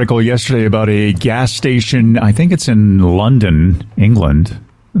read an article yesterday about a gas station, I think it's in London, England,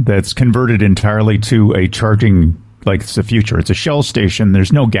 that's converted entirely to a charging, like it's the future. It's a Shell station.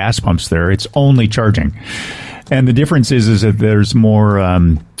 There's no gas pumps there. It's only charging. And the difference is that there's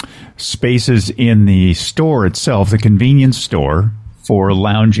more spaces in the store itself, the convenience store, for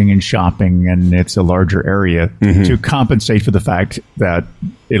lounging and shopping, and it's a larger area to compensate for the fact that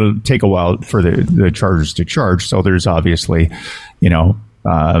it'll take a while for the chargers to charge. So there's obviously,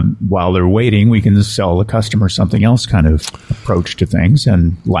 while they're waiting, we can sell the customer something else kind of approach to things,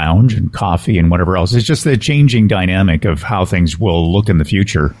 and lounge and coffee and whatever else. It's just the changing dynamic of how things will look in the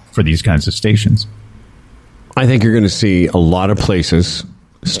future for these kinds of stations. I think you're going to see a lot of places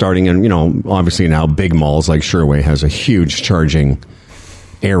starting in, obviously now big malls like Sherway has a huge charging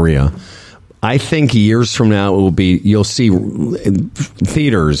area. I think years from now you'll see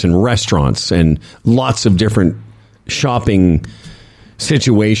theaters and restaurants and lots of different shopping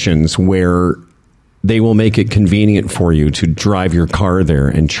situations where they will make it convenient for you to drive your car there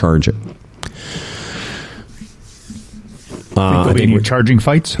and charge it. There'll be any charging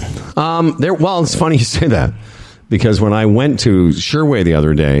fights? Well, it's funny you say that, because when I went to Sherway the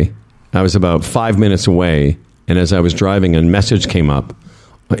other day, I was about 5 minutes away, and as I was driving, a message came up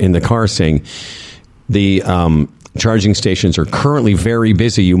in the car saying, the charging stations are currently very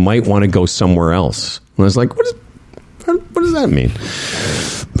busy. You might want to go somewhere else. And I was like, what does that mean?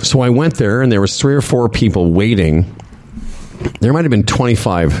 So I went there, and there was 3 or 4 people waiting. There might have been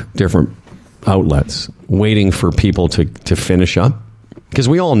 25 different outlets waiting for people to finish up, because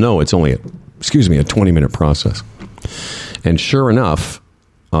we all know it's only a 20-minute process. And sure enough,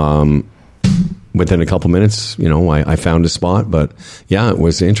 within a couple minutes, I found a spot. But yeah, it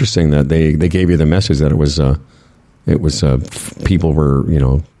was interesting that they gave you the message that it was people were,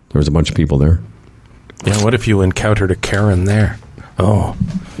 there was a bunch of people there. Yeah, what if you encountered a Karen there? Oh,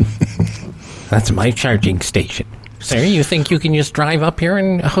 that's my charging station. Sir, you think you can just drive up here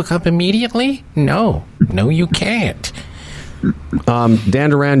and hook up immediately? No, you can't. Dan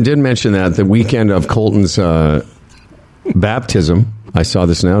Duran did mention that the weekend of Colton's baptism, I saw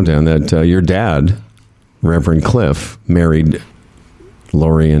this now, Dan, that your dad, Reverend Cliff, married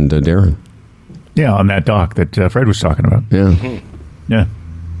Lori and Darren. Yeah, on that dock that Fred was talking about. Yeah. Mm-hmm. Yeah.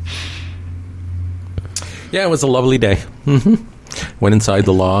 Yeah, it was a lovely day. Mm-hmm. Went inside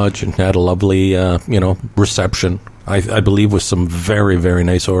the lodge and had a lovely, reception. I believe with some very, very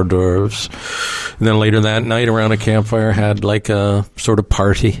nice hors d'oeuvres. And then later that night around a campfire had like a sort of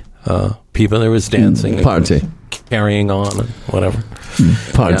party. People there was dancing. Party. Carrying on and whatever.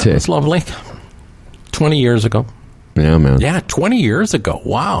 Party. Yeah, it's lovely. 20 years ago. Yeah, man. Yeah, 20 years ago.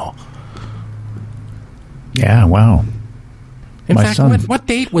 Wow. Yeah, wow. In My fact, son. what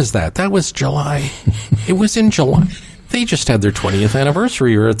date was that? That was July. It was in July. They just had their 20th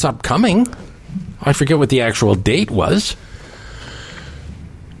anniversary, or it's upcoming. I forget what the actual date was.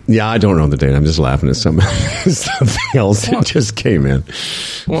 Yeah, I don't know the date. I'm just laughing at something else that just came in.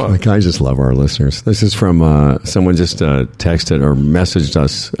 What? Like, I just love our listeners. This is from someone just texted or messaged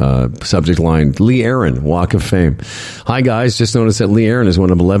us, subject line, Lee Aaron, Walk of Fame. Hi, guys. Just noticed that Lee Aaron is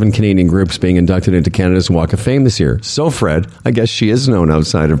one of 11 Canadian groups being inducted into Canada's Walk of Fame this year. So, Fred, I guess she is known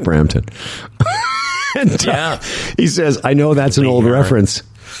outside of Brampton. And, Yeah. he says, I know that's an old reference.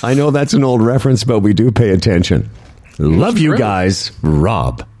 I know that's an old reference, but we do pay attention. Love you true. guys.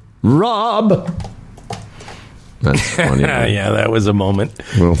 Rob. That's funny. Man. Yeah, that was a moment.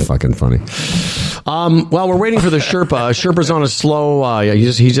 Well, fucking funny. Well, we're waiting for the Sherpa. Sherpa's on a slow.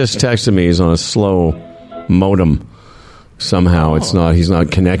 He just texted me. He's on a slow modem. Somehow it's not. He's not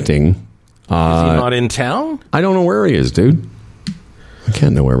connecting. Is he not in town? I don't know where he is, dude. I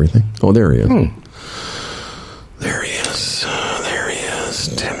can't know everything. Oh, there he is. There he is. There he is.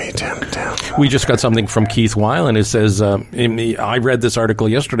 Tim. We just got something from Keith Weiland. It says, I read this article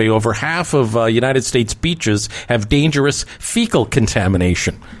yesterday, over half of United States beaches have dangerous fecal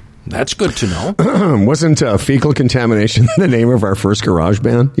contamination. That's good to know. Wasn't fecal contamination the name of our first garage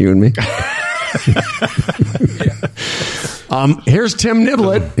band, you and me? Here's Tim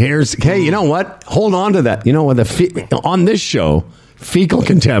Niblett. Hey, you know what? Hold on to that. You know what? On this show, fecal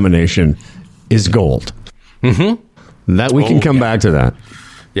contamination is gold. Mm-hmm. That we can come back to that.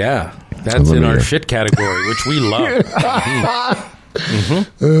 Yeah, that's in our shit category, which we love.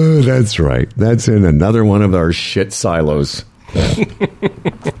 Oh, that's right. That's in another one of our shit silos. Can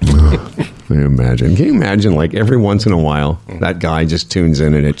you imagine, like, every once in a while, that guy just tunes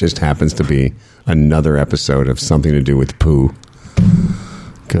in and it just happens to be another episode of something to do with poo.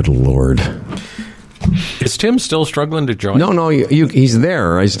 Good Lord. Is Tim still struggling to join? No, he's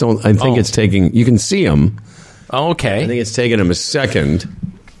there. I think it's taking, you can see him. Okay. I think it's taking him a second.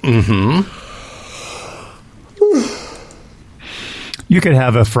 Mm-hmm. You could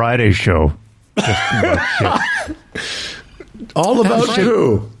have a Friday show. Just about shit. All about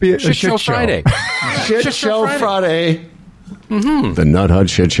who? Be a Shit Show Friday. Shit Show Friday. Mm-hmm. The Nut Hut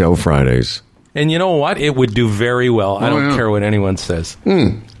Shit Show Fridays. And you know what? It would do very well. I don't care what anyone says.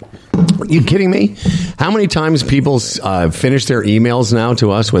 Are you kidding me? How many times people finish their emails now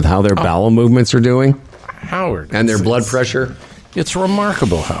to us with how their bowel movements are doing? Howard. And their blood pressure? It's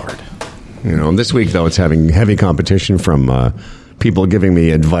remarkable, Howard. You know, this week, though, it's having heavy competition from people giving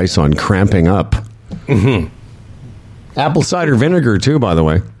me advice on cramping up. Mm-hmm. Apple cider vinegar, too, by the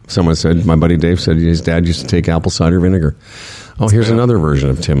way. Someone said, my buddy Dave said his dad used to take apple cider vinegar. Oh, here's another version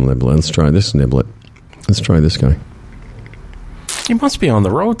of Tim Niblett. Let's try this Niblett. Let's try this guy. He must be on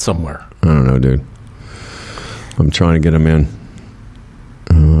the road somewhere. I don't know, dude. I'm trying to get him in.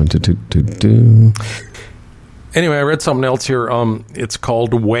 Anyway, I read something else here. It's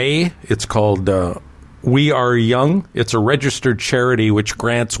called WAY. It's called We Are Young. It's a registered charity which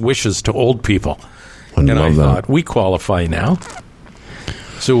grants wishes to old people. I thought, we qualify now.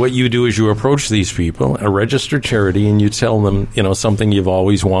 So what you do is you approach these people, a registered charity, and you tell them, you know, something you've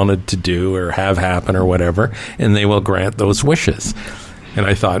always wanted to do or have happen or whatever, and they will grant those wishes. And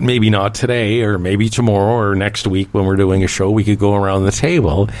I thought, maybe not today or maybe tomorrow or next week when we're doing a show, we could go around the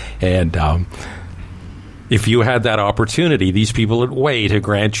table and if you had that opportunity, these people would weigh to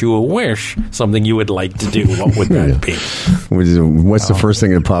grant you a wish, something you would like to do, what would that be? What's the first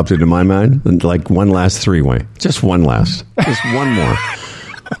thing that popped into my mind? Like one last three-way. Just one last. Just one more.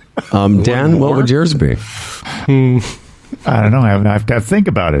 Dan, what would yours be? I don't know. I have to think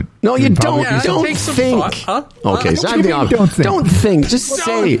about it. No, you don't. Yeah, Don't take some think. thought, huh? Okay, so I'm the opposite. Don't think. Don't think. Just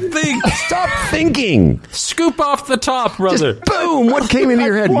say. Don't think. Stop thinking. Scoop off the top, brother. Just boom. What came into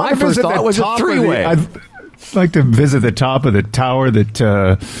your head? My first thought was a three-way. I'd like to visit the top of the tower that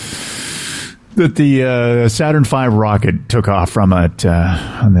the Saturn V rocket took off from it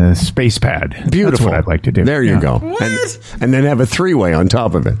on the space pad. Beautiful. That's what I'd like to do. There you go. And then have a three-way on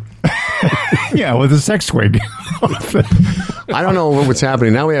top of it. Yeah, with a sex swing. I don't know what's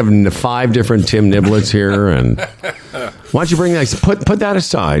happening. Now we have 5 different Tim Niblets here. And why don't you bring that? Put that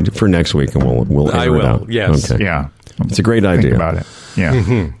aside for next week and we'll air it out. Yes. Okay. Yeah. It's a great idea. Think about it. Yeah.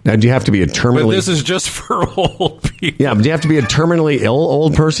 Mm-hmm. Now, do you have to be a terminally... But this is just for old people. Yeah, but do you have to be a terminally ill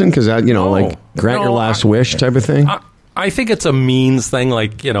old person? Because that, grant your last wish type of thing? I think it's a means thing,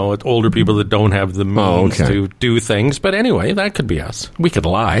 like, older people that don't have the means to do things. But anyway, that could be us. We could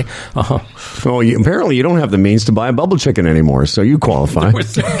lie. Uh-huh. Well, apparently you don't have the means to buy a bubble chicken anymore, so you qualify.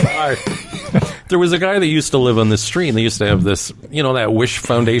 There was a guy that used to live on this street, and they used to have this, that Wish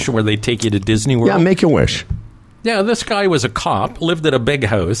Foundation where they take you to Disney World. Yeah, make a wish. Yeah, this guy was a cop, lived at a big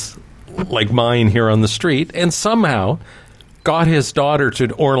house like mine here on the street, and somehow got his daughter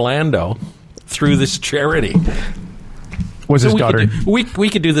to Orlando through this charity. Was his daughter? We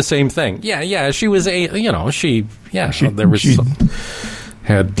could do the same thing. Yeah. She was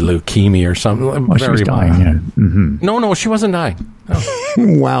had leukemia or something. Well, she was dying. Yeah. Mm-hmm. No, she wasn't dying. No.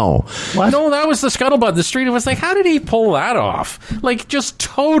 Wow. What? No, that was the scuttlebutt. The street. It was like, how did he pull that off? Like, just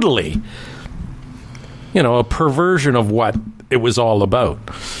totally, a perversion of what it was all about.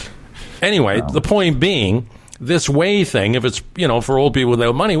 Anyway, The point being, this way thing, if it's, for old people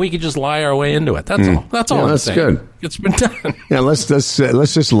without money, we could just lie our way into it. That's all. That's all I'm that's saying. Good. It's been done. Yeah, let's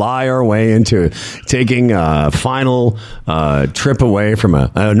just lie our way into taking a final trip away from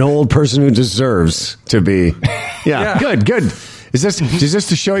an old person who deserves to be. Yeah. Good. Is this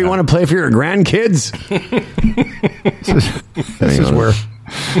the show you want to play for your grandkids? This is where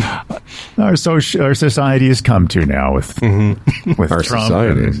our society has come to now with our Trump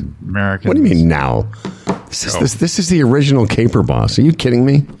society. And Americans. What do you mean now? This is the original Caper Boss. Are you kidding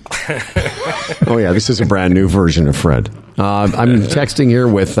me? Oh yeah, this is a brand new version of Fred. I'm texting here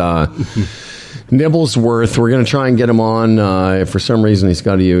with Nibblesworth. We're going to try and get him on. If for some reason he's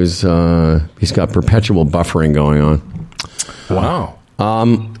got perpetual buffering going on. Wow.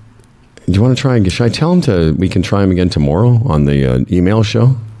 Do you want to try? Should I tell him we can try him again tomorrow on the email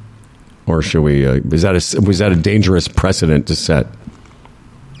show, or should we? Was that a dangerous precedent to set?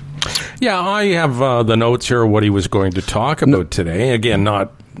 Yeah, I have the notes here of what he was going to talk about today. Again,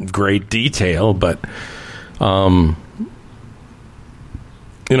 not great detail, but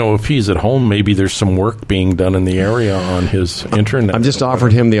if he's at home, maybe there's some work being done in the area on his internet. I've just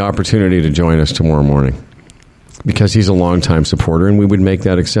offered him the opportunity to join us tomorrow morning because he's a longtime supporter, and we would make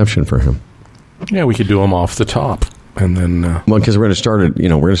that exception for him. Yeah, we could do him off the top, and then because we're going to start at we're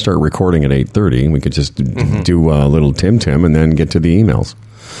going to start recording at 8:30, and we could just do a little Tim, and then get to the emails.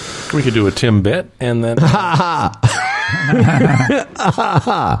 We could do a Tim bit, and then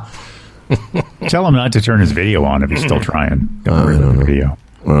tell him not to turn his video on if he's still trying. Don't worry about the video.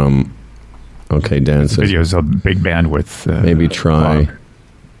 Okay, Dan says video's a big bandwidth. Maybe try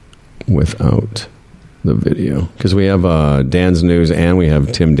without the video because we have Dan's news and we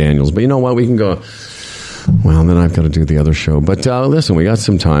have Tim Daniels. But you know what? We can go. Well, then I've got to do the other show. But listen, we got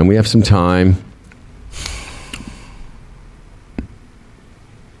some time. We have some time.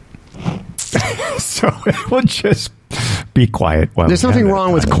 So we'll just be quiet. There's nothing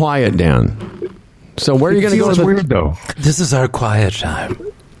wrong with quiet, Dan. So where are you going to go? Weird though. This is our quiet time.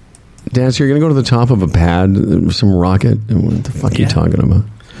 Dan, so you're going to go to the top of a pad, some rocket? What the fuck are you talking about?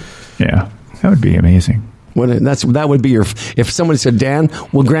 Yeah, that would be amazing. That would be your. If someone said, Dan,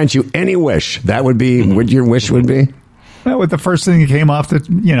 we'll grant you any wish, that would be what your wish would be. Well, with the first thing that came off that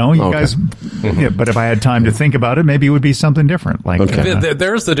guys. Yeah, but if I had time to think about it, maybe it would be something different. Like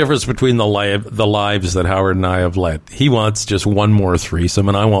there's the difference between the lives that Howard and I have led. He wants just one more threesome,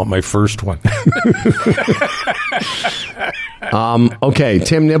 and I want my first one. Okay,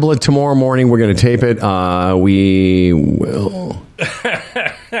 Tim Niblett tomorrow morning. We're going to tape it. We will.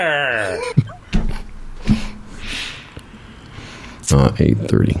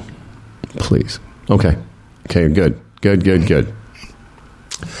 8:30, please. Okay, good.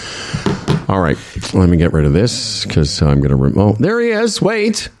 All right, let me get rid of this because I'm going to. Oh, there he is.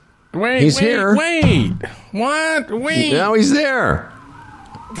 Wait, he's here. Wait, what? Wait. Now he's there.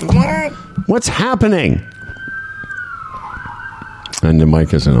 What? What's happening? And the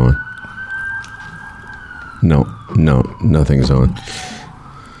mic isn't on. No, nothing's on.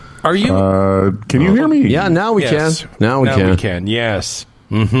 Are you? Can you hear me? Yeah, now we can. Now we can. Yes.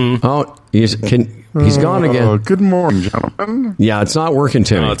 Mm-hmm. Oh, he's gone again. Good morning, gentlemen. Yeah, it's not working,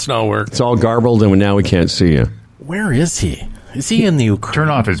 Timmy. No, it's not working. It's all garbled, and now we can't see you. Where is he? Is he in the Ukraine? Turn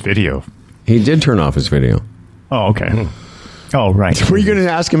off his video. He did turn off his video. Oh, okay. Oh, right. Were you going to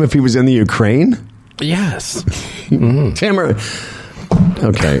ask him if he was in the Ukraine? Yes. Mm-hmm. Tim,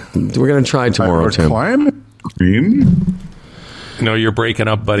 okay. We're going to try tomorrow, Tim. Climate green. No, you're breaking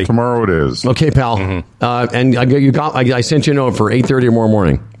up, buddy. Tomorrow it is. Okay, pal. Mm-hmm. And I sent you a note for 8:30 tomorrow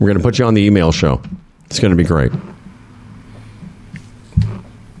morning. We're going to put you on the email show. It's going to be great.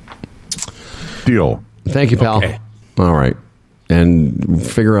 Deal. Thank you, pal. Okay. All right. And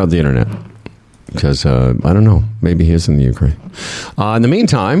figure out the internet. Because, I don't know, maybe he is in the Ukraine. In the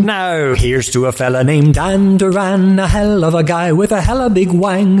meantime... Now, here's to a fella named Dan Duran, a hell of a guy with a hella big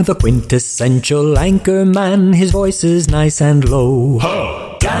wang, the quintessential anchor man, his voice is nice and low.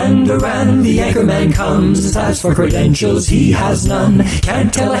 Ho! Dan Duran, the anchorman, comes. As for credentials, he has none.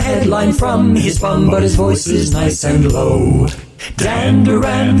 Can't tell a headline from his bum, but his voice is nice and low. Dan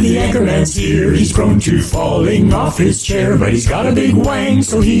Duran, the anchorman's here. He's prone to falling off his chair, but he's got a big wang,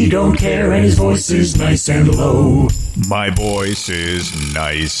 so he don't care, and his voice is nice and low. My voice is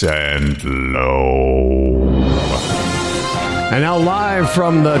nice and low. And now live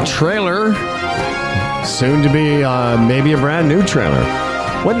from the trailer, soon to be maybe a brand new trailer.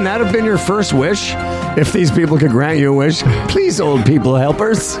 Wouldn't that have been your first wish? If these people could grant you a wish, please, old people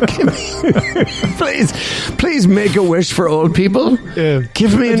helpers, please make a wish for old people.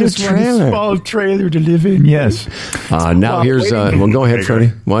 Give me a new trailer. A small trailer to live in. Yes. Now here's. Well, go ahead,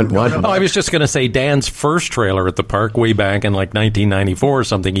 Freddie. What? Oh, I was just going to say Dan's first trailer at the park way back in like 1994 or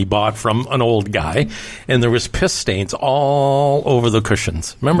something he bought from an old guy, and there was piss stains all over the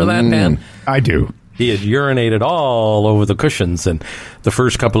cushions. Remember that, Dan? I do. He had urinated all over the cushions, and the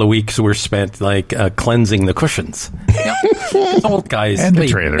first couple of weeks were spent like cleansing the cushions. Old guys, and the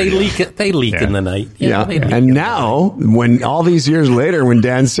trailer, they leak it. They leak in the night. And now, when all these years later, when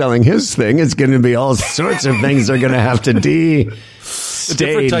Dan's selling his thing, it's going to be all sorts of things they're going to have to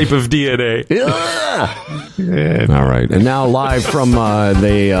different type of DNA. All right, and now live from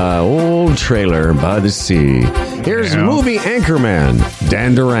the old trailer by the sea. Here's movie anchorman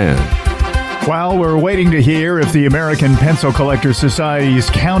Dan Duran. While we're waiting to hear if the American Pencil Collectors Society's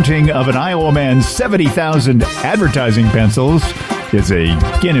counting of an Iowa man's 70,000 advertising pencils is a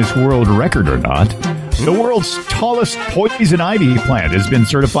Guinness World Record or not, the world's tallest poison ivy plant has been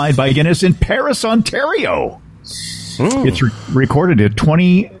certified by Guinness in Paris, Ontario. It's recorded at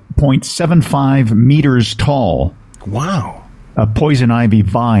 20.75 meters tall. Wow. A poison ivy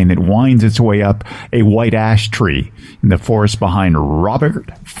vine that winds its way up a white ash tree in the forest behind Robert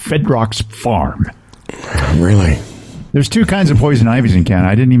Fedrock's farm. Really? There's two kinds of poison ivies in Canada.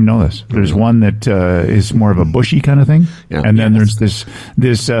 I didn't even know this. There's one that is more of a bushy kind of thing, and then there's this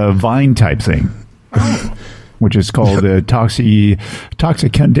vine type thing, which is called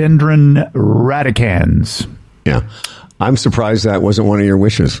Toxicodendron radicans. Yeah. I'm surprised that wasn't one of your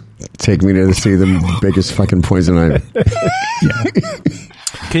wishes. Take me to see the biggest fucking poison ivy.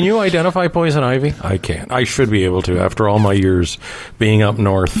 Can you identify poison ivy? I can't. I should be able to after all my years being up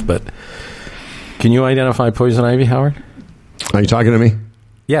north, but can you identify poison ivy, Howard? Are you talking to me?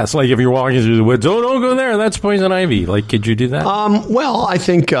 Yes, like if you're walking through the woods, don't go there, that's poison ivy. Like, could you do that? Well, I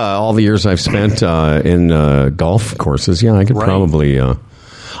think all the years I've spent in golf courses, I could probably...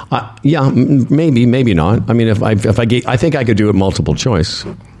 maybe not. I mean, I think I could do it multiple choice.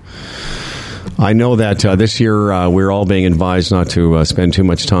 I know that this year we're all being advised not to spend too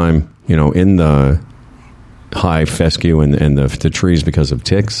much time, in the high fescue and the trees because of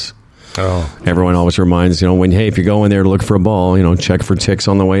ticks. Oh, everyone always reminds if you go in there to look for a ball, check for ticks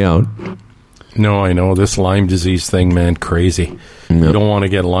on the way out. No, I know this Lyme disease thing, man, crazy. Yep. You don't want to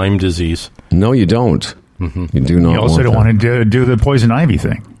get Lyme disease. No, you don't. Mm-hmm. You do not. You also don't want to do the poison ivy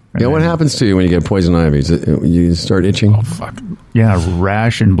thing. Yeah, what happens to you when you get poison ivy? You start itching? Oh, fuck. Yeah,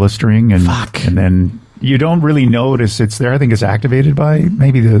 rash and blistering. And then you don't really notice it's there. I think it's activated by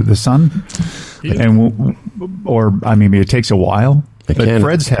maybe the sun. Yeah. Or maybe it takes a while.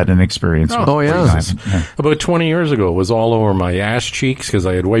 Fred's had an experience. Oh yeah. About 20 years ago, it was all over my ass cheeks because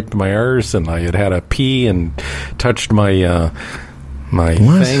I had wiped my arse and I had a pee and touched my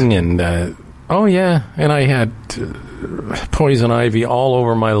thing. And, and I had... poison ivy all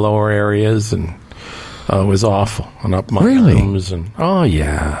over my lower areas, and it was awful, and up my arms, and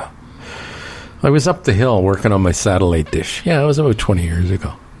I was up the hill working on my satellite dish. Yeah, it was about 20 years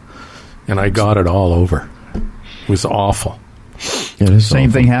ago, and I got it all over. It was awful.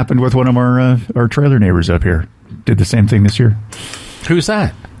 Same thing happened with one of our trailer neighbors up here. Did the same thing this year. Who's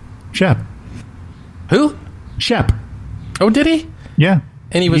that? Shep. Who? Shep. Oh, did he? Yeah.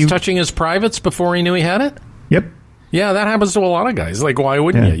 And he was touching his privates before he knew he had it? Yep. Yeah, that happens to a lot of guys. Like, why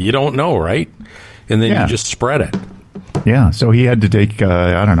wouldn't you? You don't know, right? And then you just spread it. Yeah, so he had to take,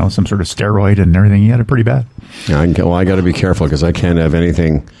 some sort of steroid and everything. He had it pretty bad. Yeah, I got to be careful because I can't have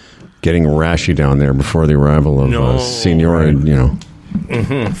anything getting rashy down there before the arrival of Signora,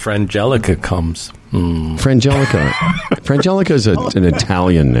 Frangelica comes. Frangelica. Frangelica is an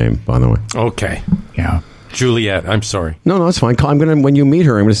Italian name, by the way. Okay. Yeah. Juliet, I'm sorry. No, it's fine. When you meet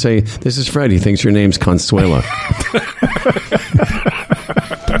her, I'm going to say, "This is Fred. He thinks your name's Consuela."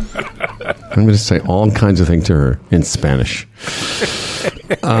 I'm going to say all kinds of things to her in Spanish.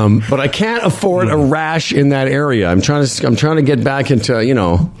 But I can't afford a rash in that area. I'm trying to get back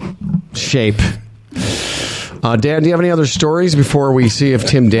into shape. Dan, do you have any other stories before we see if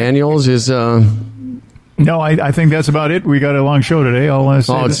Tim Daniels is No, I think that's about it. We got a long show today. I'll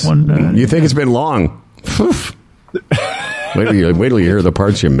say this one. You think it's been long? Wait till you hear the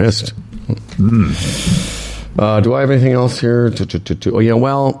parts you missed. Do I have anything else here? Oh, yeah,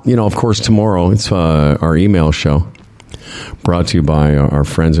 well, of course, tomorrow it's our email show brought to you by our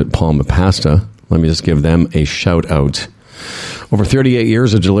friends at Palma Pasta. Let me just give them a shout out. Over 38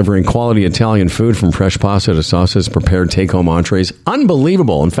 years of delivering quality Italian food, from fresh pasta to sauces, prepared take-home entrees.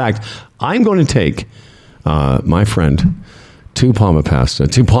 Unbelievable. In fact, I'm going to take my friend to Palma Pasta,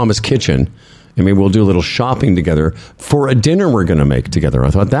 to Palma's Kitchen, and maybe we'll do a little shopping together for a dinner we're going to make together.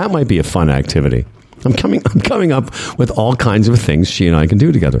 I thought that might be a fun activity. I'm coming up with all kinds of things she and I can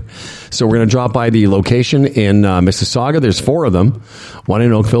do together. So we're going to drop by the location in Mississauga. There's 4 of them, 1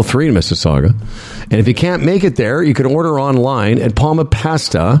 in Oakville, 3 in Mississauga. And if you can't make it there, you can order online at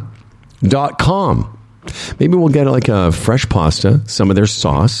palmapasta.com. Maybe we'll get like a fresh pasta, some of their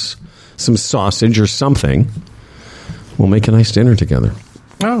sauce, some sausage or something. We'll make a nice dinner together.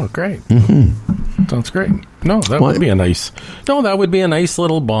 Oh, great. Mm-hmm. Sounds great. No, that would be a nice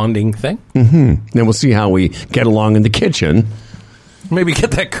little bonding thing. Mm-hmm. Then we'll see how we get along in the kitchen. Maybe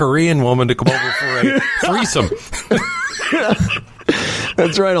get that Korean woman to come over for a threesome.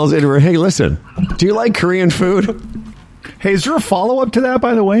 That's right. I'll say to her, hey, listen, do you like Korean food? Hey, is there a follow-up to that,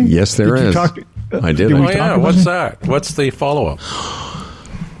 by the way? Yes, there is. I did. Oh, yeah. What's that? What's the follow-up?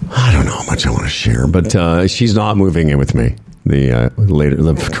 I don't know how much I want to share, but she's not moving in with me.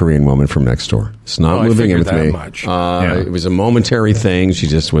 The Korean woman from next door. It's not moving in with me. Much. It was a momentary thing. She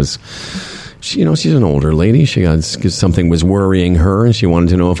just was. She's an older lady. Something was worrying her, and she wanted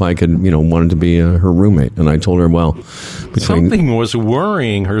to know if I could, wanted to be her roommate. And I told her, well, something was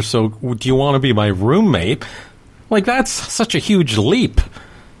worrying her. So, do you want to be my roommate? Like, that's such a huge leap.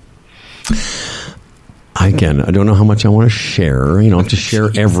 Again, I don't know how much I want to share. You don't have to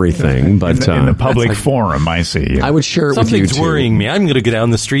share everything, but in the public forum, I see. I would share it with you too. Something's worrying me. I'm going to go down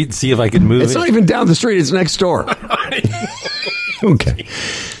the street and see if I can move. It's not even down the street; it's next door. Okay.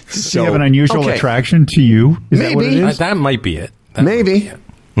 Does he have an unusual attraction to you? Is maybe that what it is? That might be it. Maybe.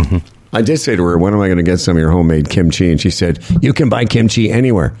 Mm-hmm. I did say to her, when am I going to get some of your homemade kimchi? And she said, you can buy kimchi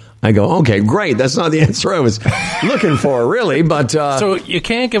anywhere. I go, okay, great. That's not the answer I was looking for, really. But so you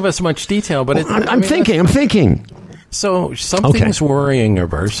can't give us much detail, but I'm thinking. So something's worrying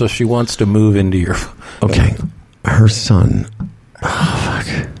her, so she wants to move into your... Okay. Her son. Oh,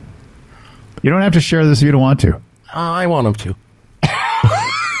 fuck. You don't have to share this if you don't want to. I want him to.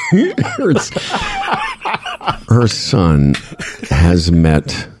 Her son has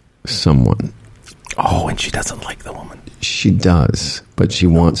met someone. Oh, and she doesn't like the woman. She does, but she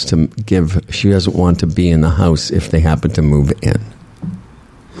wants to she doesn't want to be in the house if they happen to move in.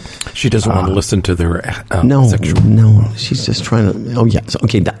 She doesn't want to listen to their No, she's just trying to... Oh, yes.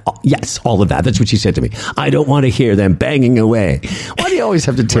 Okay, yes, all of that. That's what she said to me. I don't want to hear them banging away. Why do you always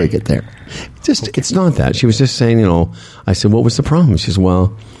have to take it there? It's not that. She was just saying, I said, what was the problem? She says,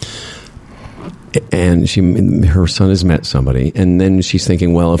 well... And her son has met somebody, and then she's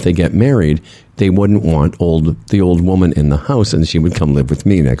thinking, well, if they get married, they wouldn't want the old woman in the house, and she would come live with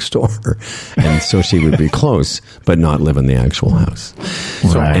me next door, and so she would be close, but not live in the actual house.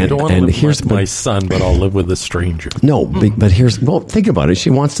 So I don't want to live with my son, but I'll live with a stranger. No, but think about it. She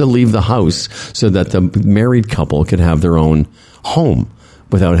wants to leave the house so that the married couple could have their own home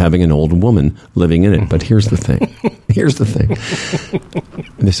without having an old woman living in it. But here's the thing.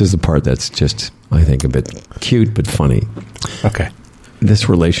 This is the part that's just, I think, a bit cute but funny. Okay. This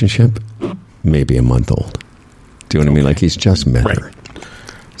relationship may be a month old. Do you know what I mean? Like, he's just met her.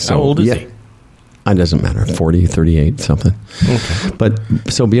 So, how old is he? It doesn't matter. 40, 38, something. Okay. But,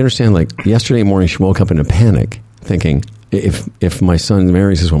 so you understand, like, yesterday morning she woke up in a panic thinking, if my son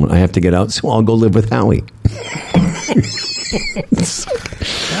marries this woman, I have to get out, so I'll go live with Howie.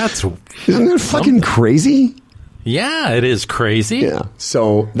 Isn't that fucking crazy? Yeah, it is crazy. Yeah.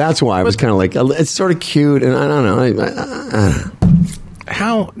 So that's why I was kind of like, it's sort of cute, and I don't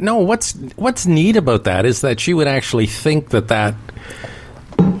know. What's neat about that is that she would actually think that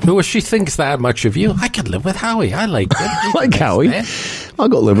she thinks that much of you. I could live with Howie. I like Howie. Man. I'll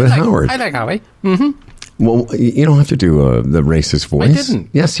go live with Howard. I like Howie. Mm-hmm. Well, you don't have to do the racist voice. I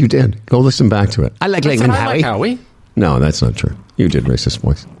didn't. Yes, you did. Go listen back to it. I like Howie. I like Howie. No, that's not true. You did racist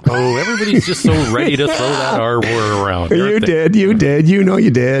voice. Oh, everybody's just so ready to throw that R word around. You did. You did. You know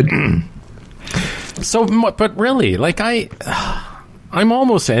you did. So, but really, like I'm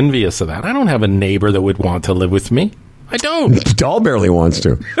almost envious of that. I don't have a neighbor that would want to live with me. I don't. Doll barely wants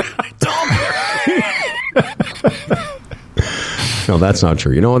to. No, that's not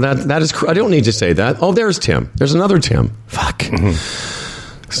true. You know, that is... I don't need to say that. Oh, there's Tim. There's another Tim. Fuck.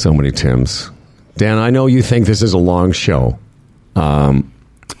 Mm-hmm. So many Tims. Dan, I know you think this is a long show,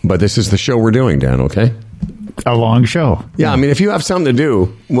 but this is the show we're doing, Dan, okay? A long show. Yeah, I mean, if you have something to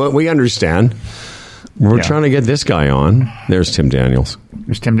do, well, we understand. We're trying to get this guy on. There's Tim Daniels.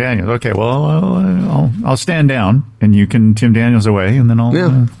 There's Tim Daniels. Okay, well, I'll stand down, and you can Tim Daniels away, and then I'll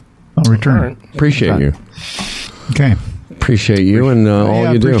return. Right. Appreciate you. Okay. Appreciate you and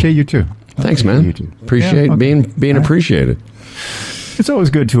all you do. Appreciate you too. Thanks, man. You too. Appreciate being appreciated. It's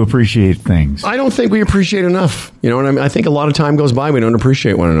always good to appreciate things. I don't think we appreciate enough. You know what I mean? I think a lot of time goes by we don't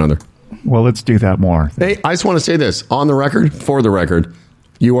appreciate one another. Well, let's do that more. Hey, I just want to say this on the record, for the record,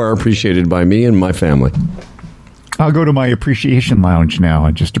 you are appreciated by me and my family. I'll go to my appreciation lounge now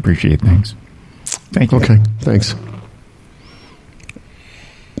and just appreciate things. Thank you. Okay, thanks.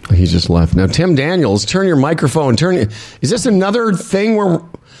 He just left. Now, Tim Daniels, turn your microphone. Is this another thing where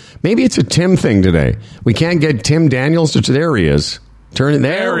maybe it's a Tim thing today? We can't get Tim Daniels to. There he is. Turn it.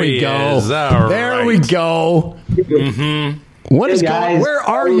 There we go. There we go. Mm-hmm. What is going? Where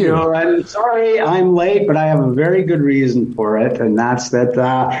are you? I'm sorry, I'm late, but I have a very good reason for it, and that's that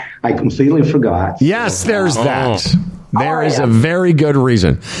I completely forgot. Yes, there's that. There is a very good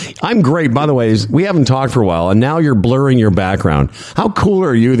reason. I'm great. By the way, we haven't talked for a while, and now you're blurring your background. How cool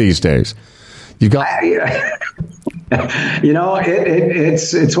are you these days? You've got. You know,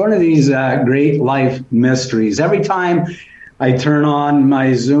 it's one of these great life mysteries. Every time I turn on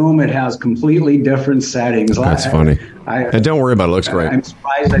my Zoom, it has completely different settings. That's funny. And don't worry about it. It looks great. I'm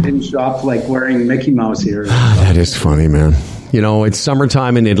surprised I didn't show up like wearing Mickey Mouse here. That is funny, man. You know, it's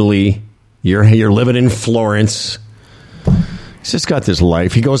summertime in Italy. You're living in Florence. He's just got this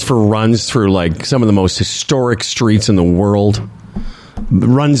life. He goes for runs through like some of the most historic streets in the world.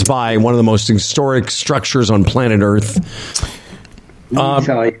 Runs by one of the most historic structures on planet Earth. Let me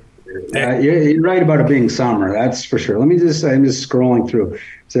tell you, you're right about it being summer. That's for sure. I'm just scrolling through.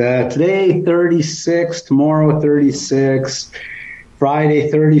 Today, 36. Tomorrow, 36. Friday,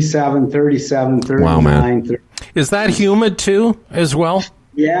 37, 39. Wow, man. 30. Is that humid too, as well?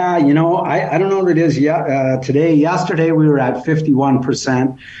 Yeah, you know, I don't know what it is yet. Today, yesterday we were at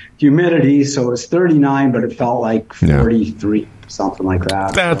 51% humidity, so it was 39, but it felt like 43, something like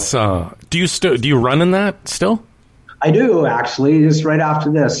that. That's do you run in that still? I do, actually. Just right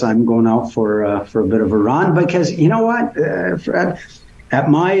after this, I'm going out for a bit of a run because you know what, Fred. At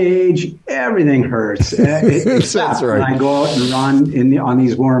my age, everything hurts. That's right. When I go out and run on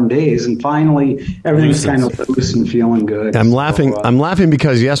these warm days, and finally everything's kind of loose and feeling good. I'm laughing. I'm laughing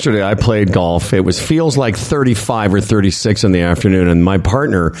because yesterday I played golf. It feels like 35 or 36 in the afternoon, and my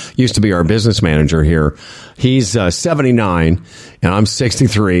partner used to be our business manager here. He's 79, and I'm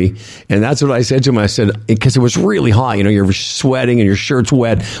 63, and that's what I said to him. I said, because it was really hot, you know, you're sweating and your shirt's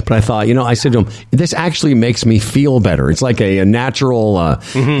wet, but I thought, you know, I said to him, this actually makes me feel better. It's like a natural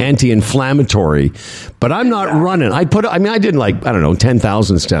anti-inflammatory, but I'm not running. I did like, I don't know,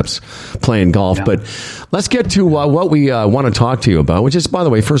 10,000 steps playing golf, but let's get to what we want to talk to you about, which is, by the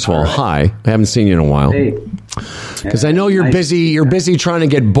way, first of all, hi. I haven't seen you in a while. Because I know you're busy. You're busy trying to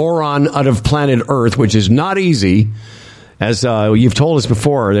get boron out of planet Earth, which is not easy. As you've told us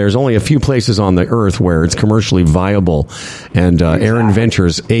before, there's only a few places on the Earth where it's commercially viable. And Aaron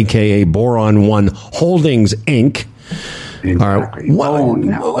Ventures, a.k.a. Boron One Holdings, Inc., Exactly.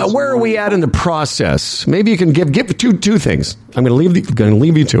 Where are we at in the process? Maybe you can give two things. I'm going to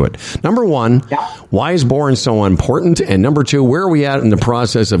leave you to it. Number one, why is boron so important? And number two, where are we at in the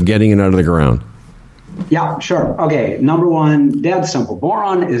process of getting it out of the ground? Yeah, sure. Okay, number one, dead simple.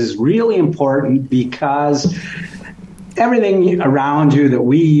 Boron is really important because everything around you that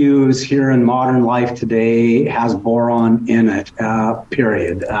we use here in modern life today has boron in it,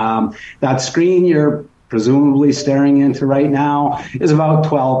 period. That screen you're presumably staring into right now is about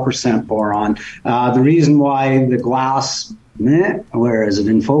 12% boron. The reason why the glass, where is it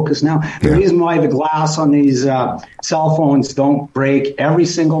in focus now? The reason why the glass on these cell phones don't break every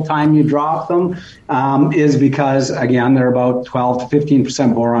single time you drop them is because, again, they're about 12 to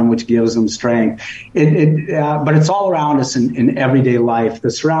 15% boron, which gives them strength. But it's all around us in everyday life.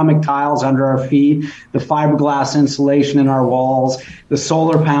 The ceramic tiles under our feet, the fiberglass insulation in our walls, the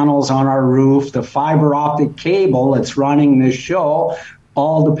solar panels on our roof, the fiber optic cable that's running this show,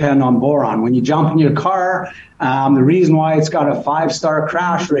 all depend on boron. When you jump in your car, the reason why it's got a 5-star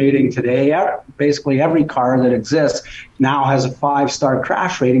crash rating today, basically every car that exists now has a 5-star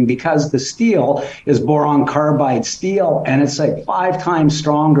crash rating because the steel is boron carbide steel, and it's like 5 times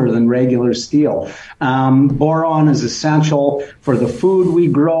stronger than regular steel. Boron is essential for the food we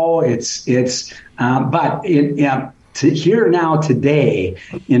grow. Here now today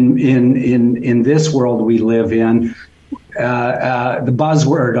in this world we live in, the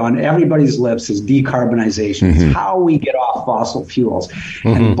buzzword on everybody's lips is decarbonization. It's how we get off fossil fuels.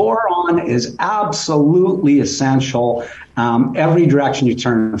 And boron is absolutely essential every direction you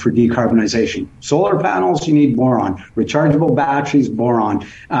turn for decarbonization. Solar panels, you need boron. Rechargeable batteries, boron.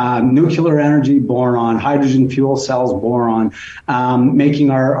 Nuclear energy, boron. Hydrogen fuel cells, boron. Making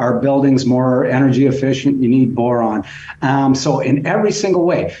our buildings more energy efficient, you need boron. So in every single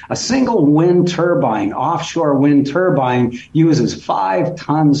way, a single wind turbine, offshore wind turbine, uses 5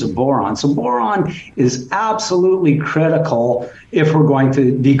 tons of boron. So boron is absolutely critical if we're going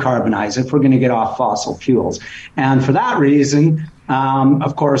to decarbonize, if we're going to get off fossil fuels. And for that reason,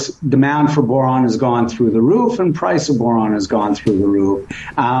 of course, demand for boron has gone through the roof and price of boron has gone through the roof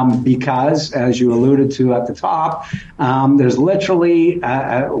because, as you alluded to at the top, there's literally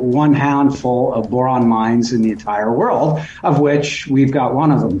one handful of boron mines in the entire world, of which we've got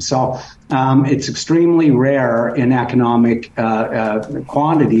one of them. So it's extremely rare in economic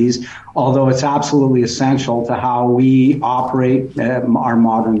quantities, although it's absolutely essential to how we operate our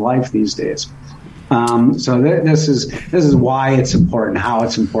modern life these days. So this is why it's important, how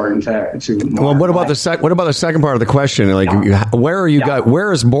it's important to. Well, what about the second part of the question? Like,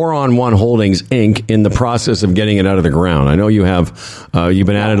 where is Boron One Holdings Inc. in the process of getting it out of the ground? I know you have you've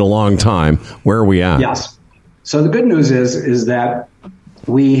been at it a long time. Where are we at? Yes. So the good news is that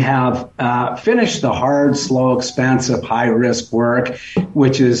we have finished the hard, slow, expensive, high-risk work,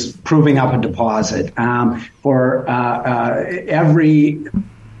 which is proving up a deposit. For every,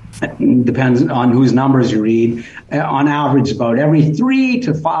 depends on whose numbers you read, on average about every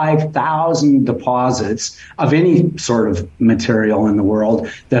 3,000 to 5,000 deposits of any sort of material in the world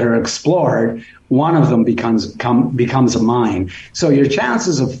that are explored, one of them becomes a mine. So your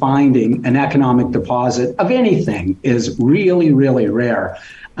chances of finding an economic deposit of anything is really, really rare.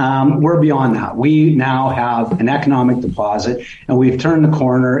 We're beyond that. We now have an economic deposit, and we've turned the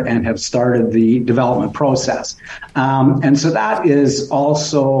corner and have started the development process. And so that is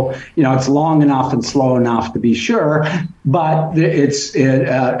also, it's long enough and slow enough to be sure, but the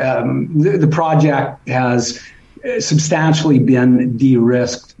project has substantially been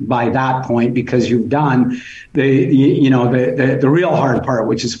de-risked by that point because you've done the real hard part,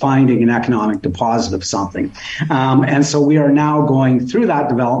 which is finding an economic deposit of something. And so we are now going through that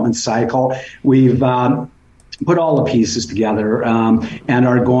development cycle. We've put all the pieces together and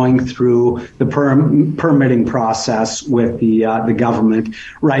are going through the permitting process with the government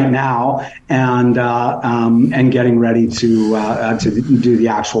right now, and getting ready to do the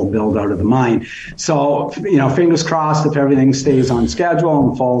actual build out of the mine. So fingers crossed, if everything stays on schedule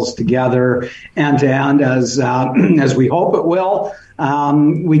and falls together end to end as we hope it will.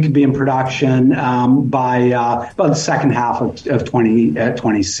 We could be in production by about the second half of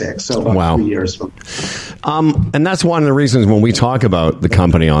 2026, so about 3 years from. And that's one of the reasons when we talk about the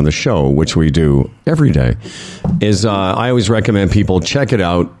company on the show, which we do every day, is I always recommend people check it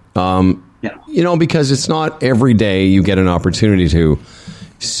out. Because it's not every day you get an opportunity to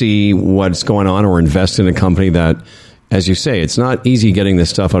see what's going on or invest in a company that, as you say, it's not easy getting this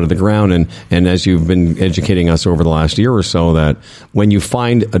stuff out of the ground. And as you've been educating us over the last year or so, that when you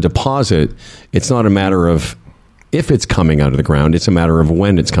find a deposit, it's not a matter of if it's coming out of the ground, it's a matter of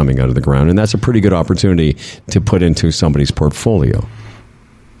when it's coming out of the ground. And that's a pretty good opportunity to put into somebody's portfolio.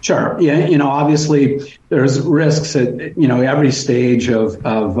 Sure. Yeah. Obviously there's risks at, every stage of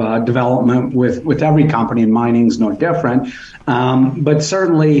development with every company, and mining's no different. But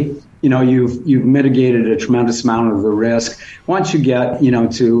certainly, you've mitigated a tremendous amount of the risk. Once you get,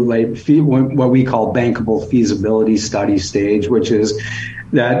 to what we call bankable feasibility study stage, which is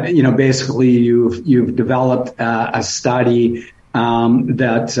that, basically you've developed a study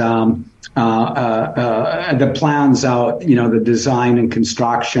that plans out, the design and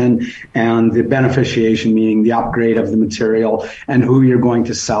construction and the beneficiation, meaning the upgrade of the material and who you're going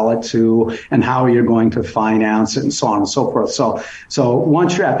to sell it to and how you're going to finance it and so on and so forth. So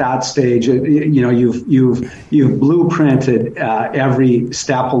once you're at that stage, you've blueprinted every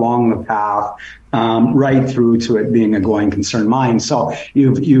step along the path. Right through to it being a going concern mine. So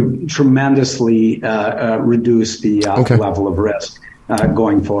you've tremendously reduced the level of risk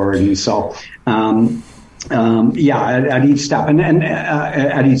going forward. And so, at each step, and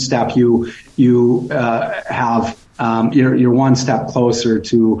at each step, you have you're one step closer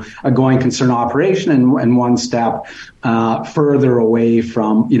to a going concern operation, and one step further away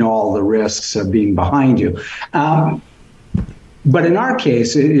from all the risks of being behind you. But in our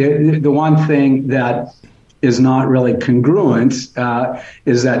case, the one thing that is not really congruent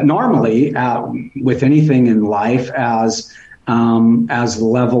is that normally with anything in life, as as the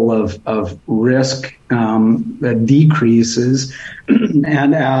level of risk decreases,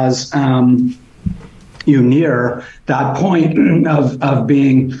 and as you near that point of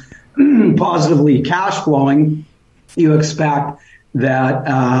being positively cash flowing, you expect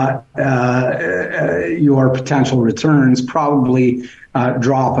that your potential returns probably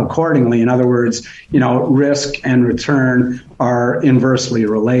drop accordingly. In other words, risk and return are inversely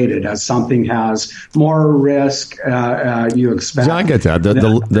related. As something has more risk, you expect. Yeah, I get that.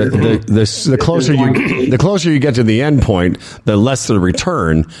 The closer you get to the end point, the less the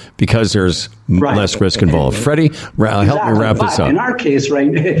return, because there's less risk involved. Freddie, help me wrap this up. In our case,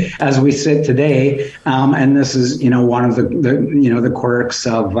 right, as we sit today, and this is one of the quirks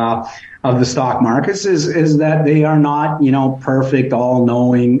of the stock markets is that they are not, perfect,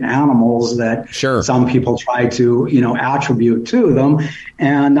 all-knowing animals that some people try to, attribute to them.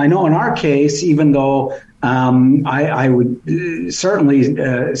 And I know in our case, even though I would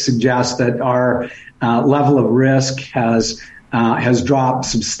certainly suggest that our level of risk has dropped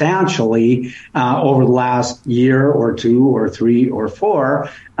substantially over the last year or two or three or four,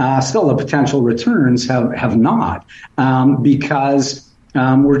 still the potential returns have not, because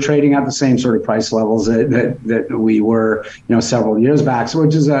we're trading at the same sort of price levels that we were, several years back. So,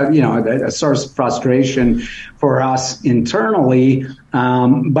 which is a source of frustration for us internally.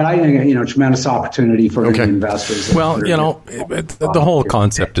 But I think tremendous opportunity for investors. Well, the whole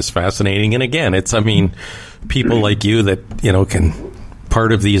concept is fascinating, and again, people like you that can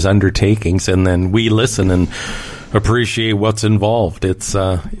part of these undertakings, and then we listen and appreciate what's involved. It's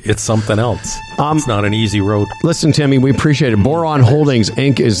something else. It's not an easy road. Listen, Timmy, we appreciate it. Boron Holdings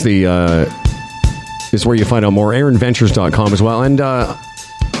Inc. is where you find out more. AaronVentures.com as well. And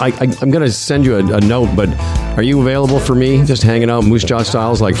I'm going to send you a note, but are you available for me just hanging out Moose Jaw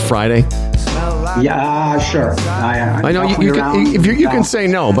Styles like Friday? Yeah, sure. I know you can say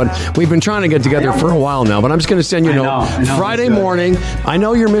no, but we've been trying to get together for a while now. But I'm just going to send you a note Friday morning. I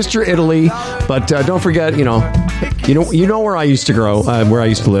know you're Mr. Italy, but don't forget, you know where I used to where I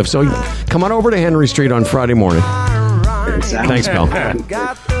used to live. So come on over to Henry Street on Friday morning. Thanks, pal.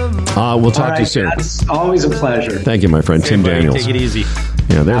 We'll talk to you soon. It's always a pleasure. Thank you, my friend, Tim Daniels. Take it easy.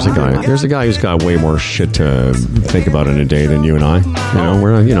 Yeah, there's a guy. There's a guy who's got way more shit to think about in a day than you and I.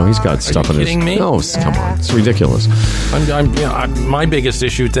 He's got stuff in his. Kidding me? No, come on, it's ridiculous. My biggest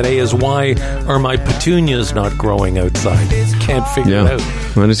issue today is why are my petunias not growing outside? Can't figure it out.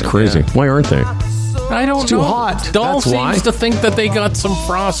 That is crazy. Yeah. Why aren't they? I don't know. It's too hot. Dahl That's seems why. to think that they got some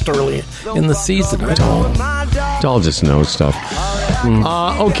frost early in the season. Dahl just knows stuff.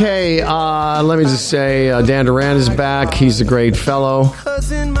 Okay, let me just say Dan Duran is back. He's a great fellow. What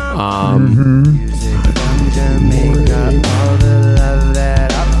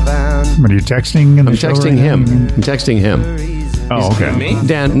are you texting? I'm texting him. I'm texting him. Oh, okay. Me?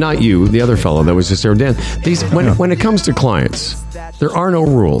 Dan, not you, the other fellow that was just there. Dan, when it comes to clients, there are no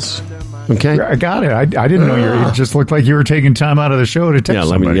rules. Okay, I got it. I didn't know it just looked like you were taking time out of the show to text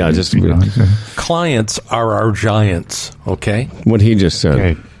somebody. Clients are our giants. Okay, what he just said.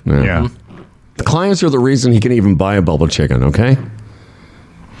 Okay. Yeah. The clients are the reason he can even buy a bubble chicken. Okay.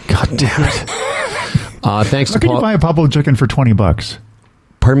 God damn it. Thanks How to can you buy a bubble chicken for $20?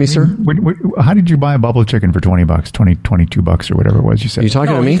 Pardon me, sir? How did you buy a bubble chicken for $20, $22 or whatever it was you said? Are you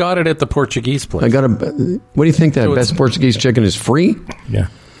talking to me? He got it at the Portuguese place. What do you think, that best Portuguese chicken is free? Yeah.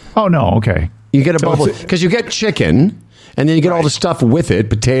 Oh, no, okay. You get a bubble, because you get chicken, and then you get all the stuff with it,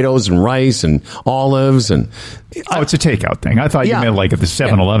 potatoes and rice and olives. And it's a takeout thing. I thought you meant like at the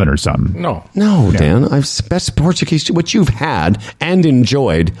 7-Eleven or something. No, Dan. Best Portuguese, which you've had and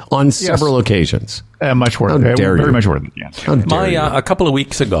enjoyed on several occasions. Much worth it. Very much worth it, yes. A couple of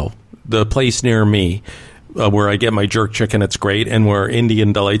weeks ago, the place near me, where I get my jerk chicken, it's great, and where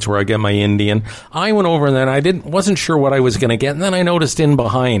Indian Delights, where I get my Indian. I went over and then I wasn't sure what I was going to get, and then I noticed in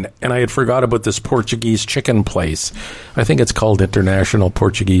behind, and I had forgot about this Portuguese chicken place. I think it's called International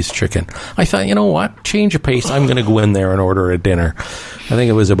Portuguese Chicken. I thought, you know what? Change of pace. I'm going to go in there and order a dinner. I think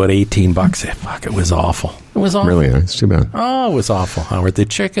it was about $18. Fuck, it was awful. It was awful. Really? It's too bad. Oh, it was awful, Howard. The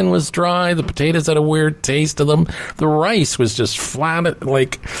chicken was dry. The potatoes had a weird taste to them. The rice was just flat,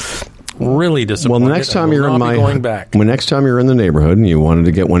 really disappointed. Well, next time you're next time you're in the neighborhood and you wanted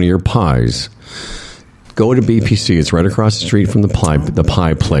to get one of your pies, go to BPC. It's right across the street from the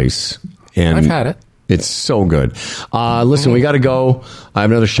pie place. And I've had it. It's so good. Listen, we got to go. I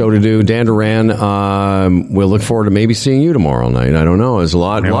have another show to do. Dan Duran, we'll look forward to maybe seeing you tomorrow night. I don't know. There's a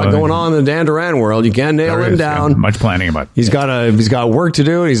lot going on in the Dan Duran world. You can't nail him down. Yeah, much planning about it. He's got work to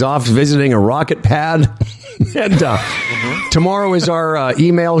do. He's off visiting a rocket pad. And tomorrow is our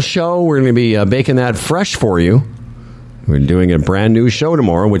email show. We're going to be baking that fresh for you. We're doing a brand new show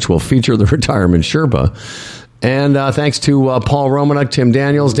tomorrow, which will feature the Retirement Sherpa. And thanks to Paul Romanuk, Tim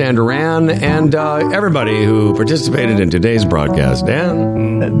Daniels, Dan Duran, and everybody who participated in today's broadcast.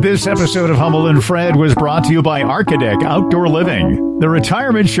 Dan? This episode of Humble and Fred was brought to you by Archidec Outdoor Living, the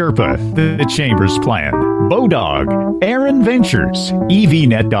Retirement Sherpa, the Chambers Plan, Bodog, Aaron Ventures,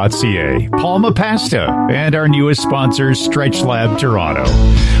 evnet.ca, Palma Pasta, and our newest sponsor, Stretch Lab Toronto.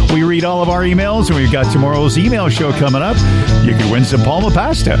 We read all of our emails, and we've got tomorrow's email show coming up. You can win some Palma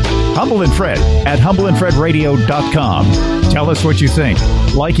Pasta. Humble and Fred at humbleandfredradio.com. Tell us what you think.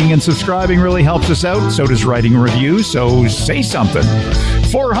 Liking and subscribing really helps us out. So does writing a review. So say something.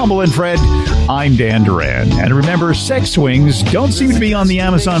 For Humble and Fred, I'm Dan Duran. And remember, sex swings don't seem to be on the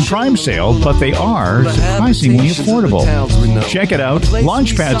Amazon Prime sale, but they are surprisingly affordable. Check it out.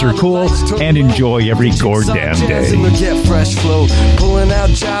 Launch pads are cool, and enjoy every goddamn day. Get fresh flow, pulling out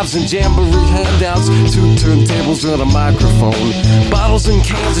jobs and jamboree handouts, 2 turntables and a microphone, bottles and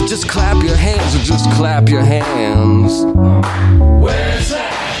cans, and just clap your hands, or just clap your hands. Where's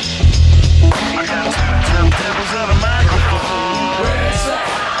that?